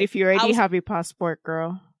just destroyed like, if you already I'll- have a passport,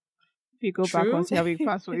 girl. If you go back True. once you have a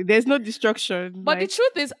passport, there's no destruction. But the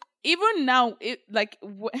truth is, even now,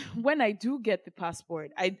 when I do get the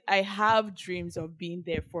passport, I have dreams of being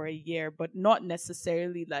there for a year, but not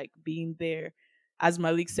necessarily like being there, as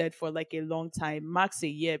Malik said, for like a long time, max a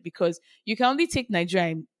year, because you can only take Nigeria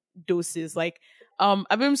in doses. Like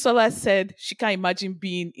Abim Sola said, she can't imagine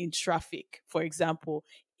being in traffic, for example.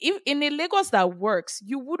 If in a Lagos that works,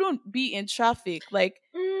 you wouldn't be in traffic. Like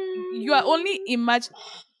you are only you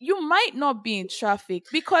might not be in traffic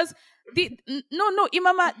because no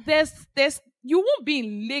Imama, there's you won't be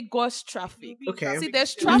in Lagos traffic. Okay. See,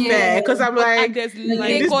 there's traffic. Fair, 'cause I'm but- like, and there's like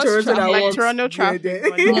this Lagos Toronto that traffic. like works, Toronto traffic, yeah,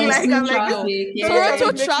 but yeah. not- Like I'm like Traffic, this- yeah. Toronto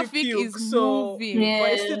makes me traffic puke, is so- moving. Yeah.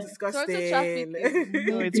 But it's still Toronto disgusting. traffic is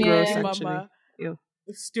No, it's Yeah. gross moving, actually. Mama. Ew.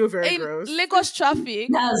 It's still very In gross. Lagos traffic,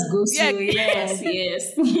 That's good. Yeah. Yes,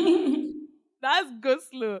 yes. that's go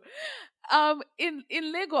slow.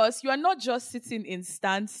 In Lagos, you are not just sitting in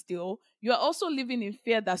standstill. You are also living in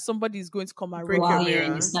fear that somebody is going to come and Break rob your While you. you're in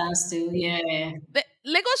mirror. the standstill, yeah. The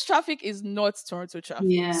Lagos traffic is not Toronto traffic.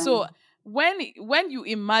 Yeah. So when you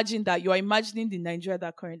imagine that, you're imagining the Nigeria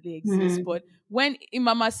that currently exists. Mhm. But when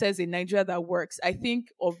Imama says a Nigeria that works, I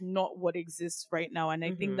think of not what exists right now, and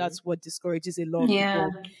I think Mhm. that's what discourages a lot of Yeah.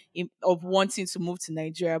 people of wanting to move to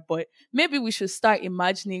Nigeria. But maybe we should start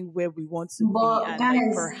imagining where we want to But be, and guys,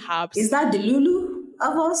 like perhaps is that the Lulu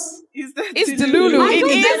of us? Is that it's the Delulu. I It don't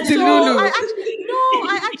is think so. Delulu. I actually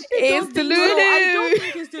It's don't think so. I don't Delulu.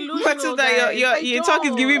 think it's delusional. Matilda, guys. your talk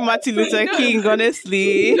is giving don't. Martin Luther King,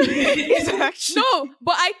 honestly. It's actually No,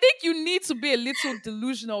 but I think you need to be a little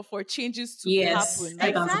delusional for changes to Yes, happen. I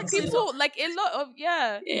Like don't think so. people, like a lot of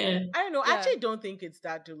Yeah. I don't know. I Yeah. actually don't think it's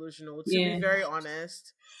that delusional. To Yeah. be very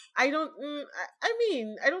honest, I don't. I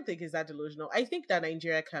mean, I don't think it's that delusional. I think that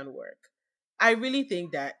Nigeria can work. I really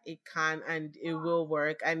think that it can and it will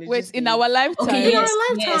work. And it wait just in needs- our lifetime. Okay, In our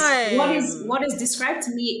yes, yes. lifetime. What is described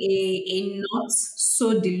to me a not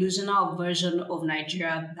so delusional version of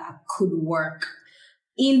Nigeria that could work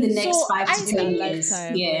in the next So, 5 I to think- 10 years?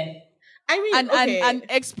 Lifetime. Yeah. I mean, and, okay. and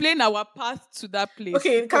explain our path to that place.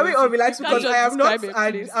 Okay, can we because all relax? you can't Because just I am not, describe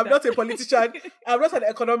a place I'm that- not a politician. I'm not an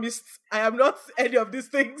economist. I am not any of these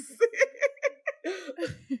things.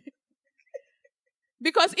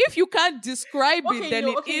 Because if you can't describe it, then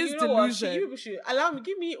it is you know what? delusion. You should allow me.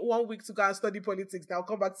 Give me 1 week to go and study politics. Then I'll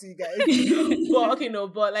come back to you guys. But okay, no,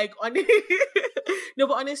 but like on no,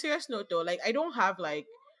 but on a serious note though, like I don't have like.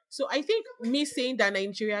 So I think me saying that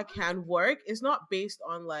Nigeria can work is not based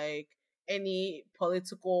on like any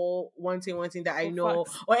political one thing that I Or know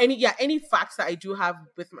facts. or any facts that I do have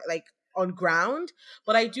with my, like on ground.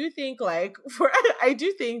 But I do think like I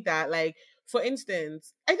do think that like. For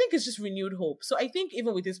instance, I think it's just renewed hope. So I think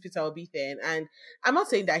even with this Peter Obi thing, and I'm not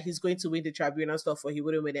saying that he's going to win the tribunal stuff or he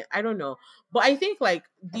wouldn't win it. I don't know. But I think like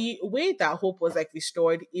the way that hope was like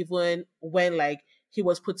restored even when like he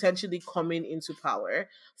was potentially coming into power,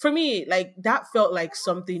 for me, like that felt like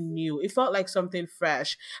something new. It felt like something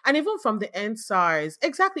fresh. And even from the end SARS,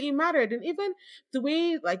 exactly, it mattered. And even the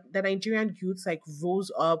way like the Nigerian youths like rose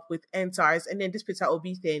up with end SARS and then this Peter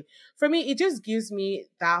Obi thing, for me, it just gives me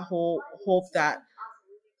that whole hope that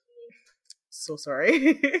so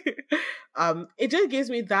sorry. It just gives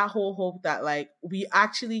me that whole hope that like we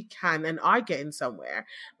actually can and are getting somewhere.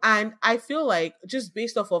 And I feel like just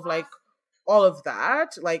based off of like all of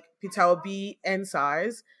that, like Peter Obi and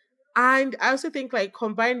SARS, and I also think like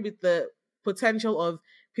combined with the potential of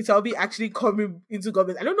Peter Obi actually coming into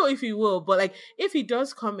government, I don't know if he will, but like if he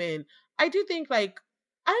does come in, I do think like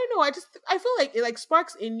I don't know. I feel like it like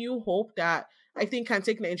sparks a new hope that I think can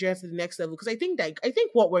take Nigeria to the next level. Because I think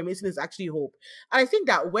what we're missing is actually hope, and I think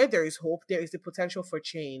that where there is hope, there is the potential for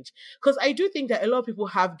change. Because I do think that a lot of people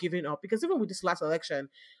have given up. Because even with this last election,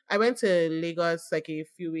 I went to Lagos like a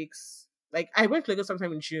few weeks. Like I went to Lagos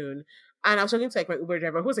sometime in June, and I was talking to like my Uber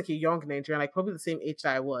driver who was like a young Nigerian, like probably the same age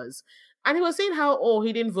that I was. And he was saying how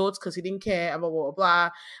he didn't vote because he didn't care, blah blah blah blah.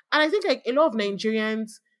 And I think like a lot of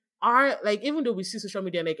Nigerians are like, even though we see social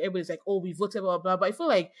media, like everybody's like, oh, we voted, blah, blah, but I feel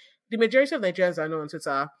like the majority of Nigerians are not on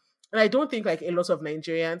Twitter. And I don't think like a lot of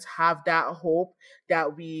Nigerians have that hope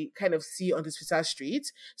that we kind of see on the Twitter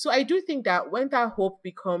streets. So I do think that when that hope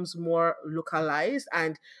becomes more localized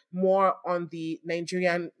and more on the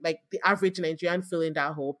Nigerian, like the average Nigerian feeling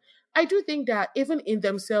that hope, I do think that even in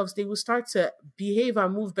themselves, they will start to behave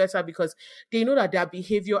and move better because they know that their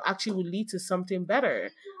behavior actually will lead to something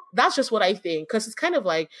better. That's just what I think. Because it's kind of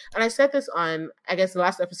like, and I said this on, I guess, the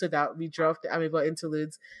last episode that we dropped, the Amiibo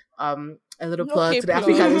Interludes, a little plug to the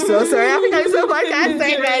African Show. Sorry, African Show podcast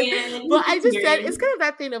segment. But I just said, it's kind of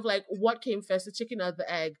that thing of like, what came first, the chicken or the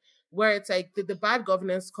egg? Where it's like, did the bad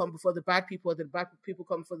governance come before the bad people, or did the bad people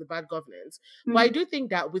come before the bad governance? Mm-hmm. But I do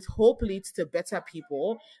think that with hope leads to better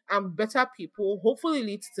people, and better people hopefully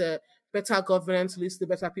leads to better governance, leads to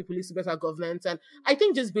better people, leads to better governance. And I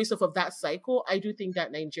think just based off of that cycle, I do think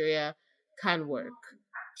that Nigeria can work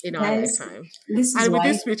in our lifetime. And with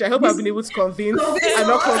this speech, I hope I've been able to convince and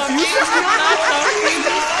not confuse.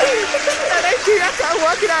 That Nigeria can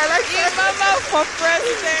work in our lifetime. Mama for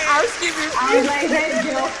president. I'm skipping. I was like, that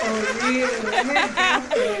joke for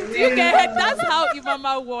real. You get that's how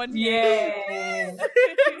Imama won. Yeah.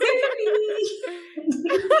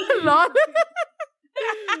 Lord.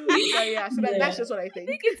 Yeah, so that's just what I think.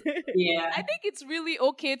 I think it's really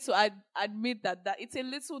okay to admit that it's a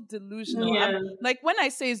little delusional. Yeah. Like when I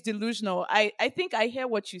say it's delusional, I think I hear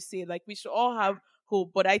what you say. Like we should all have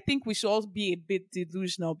hope, but I think we should all be a bit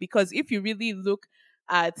delusional because if you really look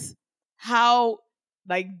at how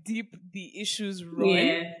like deep the issues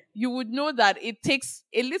run, you would know that it takes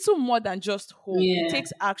a little more than just hope. It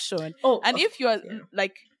takes action. And if you're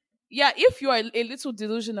if you are a little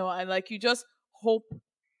delusional and like you just hope,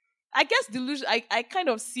 I guess delusion. I kind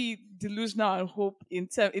of see delusional and hope in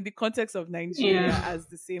the context of Nigeria as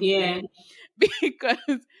the same thing,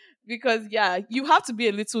 because you have to be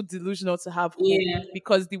a little delusional to have hope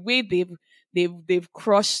because the way they've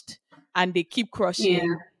crushed and they keep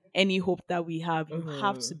crushing any hope that we have, you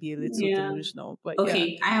have to be a little delusional. But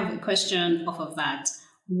I have a question off of that.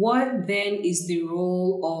 What then is the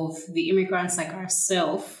role of the immigrants like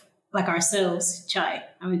ourselves, Chai,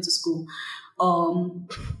 I went to school,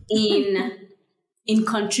 in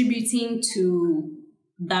contributing to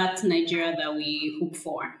that Nigeria that we hope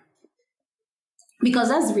for? Because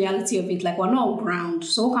that's the reality of it. Like, we're not on ground.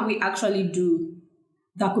 So what can we actually do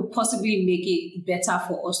that could possibly make it better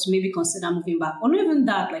for us to maybe consider moving back? Or not even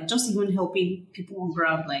that, like just even helping people on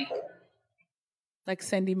ground, like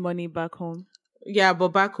sending money back home. Yeah, but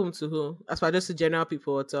back home to who? As far as the general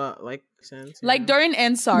people to like send. Like during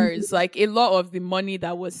NSARS, like a lot of the money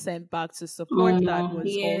that was sent back to support that was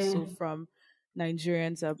also from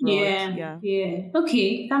Nigerians abroad. Yeah.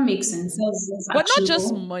 Okay, that makes sense. That's but not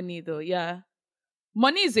just money though. Yeah,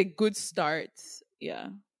 money is a good start. Yeah.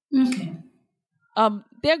 Okay.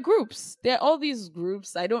 There are groups. There are all these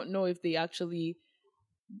groups. I don't know if they actually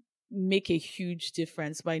make a huge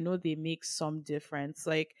difference, but I know they make some difference.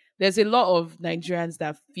 Like there's a lot of Nigerians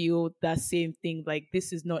that feel that same thing, like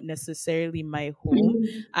this is not necessarily my home,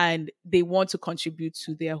 and they want to contribute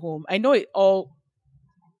to their home. I know it all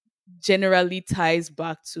generally ties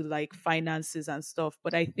back to like finances and stuff,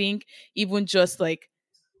 but I think even just like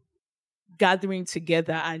gathering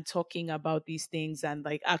together and talking about these things and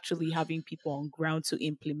like actually having people on ground to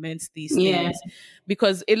implement these things,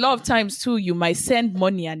 because a lot of times too you might send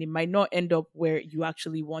money and it might not end up where you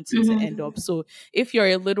actually want it to end up. So if you're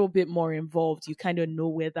a little bit more involved, you kind of know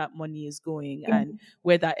where that money is going and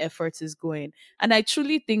where that effort is going. And I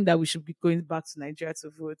truly think that we should be going back to Nigeria to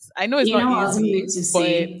vote. I know it's not easy,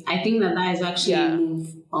 but I think that is actually a move.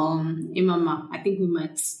 Imama, I think we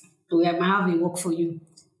might have a work for you.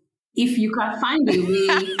 If you can find a way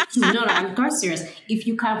to, I'm quite serious. If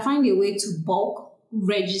you can find a way to bulk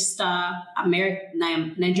register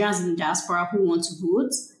Nigerians in the diaspora who want to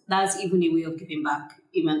vote, that's even a way of giving back,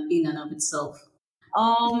 even in and of itself.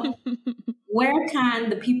 Where can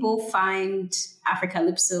the people find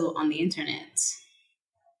Africalypso on the internet?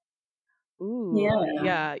 Ooh,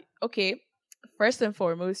 yeah. Okay. First and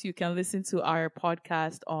foremost, you can listen to our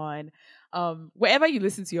podcast on wherever you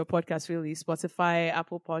listen to your podcast, really, Spotify,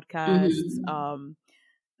 Apple Podcasts,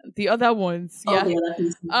 the other ones. All Yeah. the other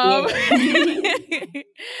pieces.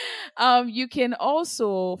 You can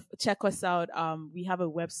also check us out. We have a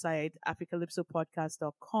website,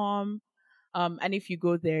 africalypsopodcast.com. And if you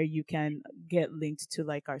go there, you can get linked to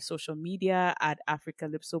like our social media at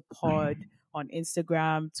africalypsopod on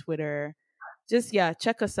Instagram, Twitter. Just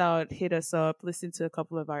check us out, hit us up, listen to a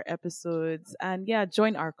couple of our episodes, and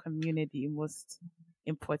join our community most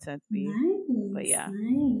importantly. But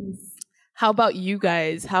Nice. how about you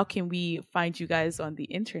guys? How can we find you guys on the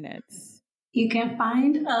internet? You can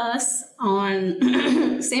find us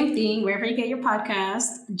on same thing, wherever you get your podcast,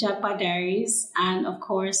 Japa Diaries, and of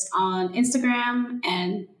course on Instagram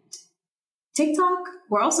and TikTok.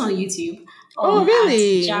 We're also on YouTube. Oh,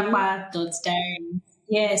 really? At japa.diaries.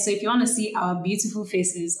 Yeah, so if you want to see our beautiful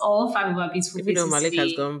faces, all 5 of our beautiful If you know faces Malik has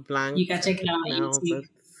today, gone blank. you can check it out on now, YouTube.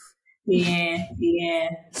 but Yeah.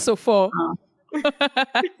 So far.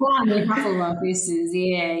 4.5 of our faces.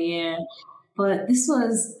 Yeah. But this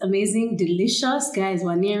was amazing, delicious, guys.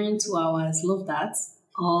 We're nearing 2 hours. Love that.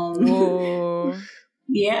 Whoa.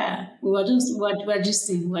 Yeah, we're just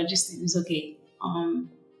saying it's okay.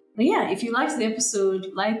 But if you liked the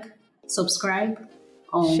episode, like, subscribe,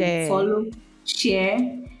 Share. follow, share,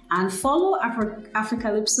 and follow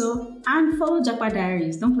Africalypso and follow Japa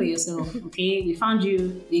Diaries. Don't play yourself, okay? We found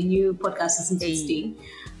you a new podcast listen to today.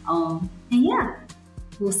 And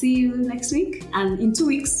we'll see you next week and in 2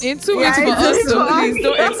 weeks. In 2 weeks for us, so please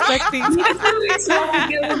don't expect things. In 2 weeks for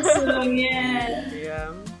Africalypso.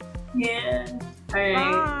 Yeah. All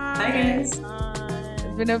right. Bye guys.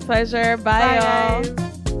 It's been a pleasure. Bye y'all.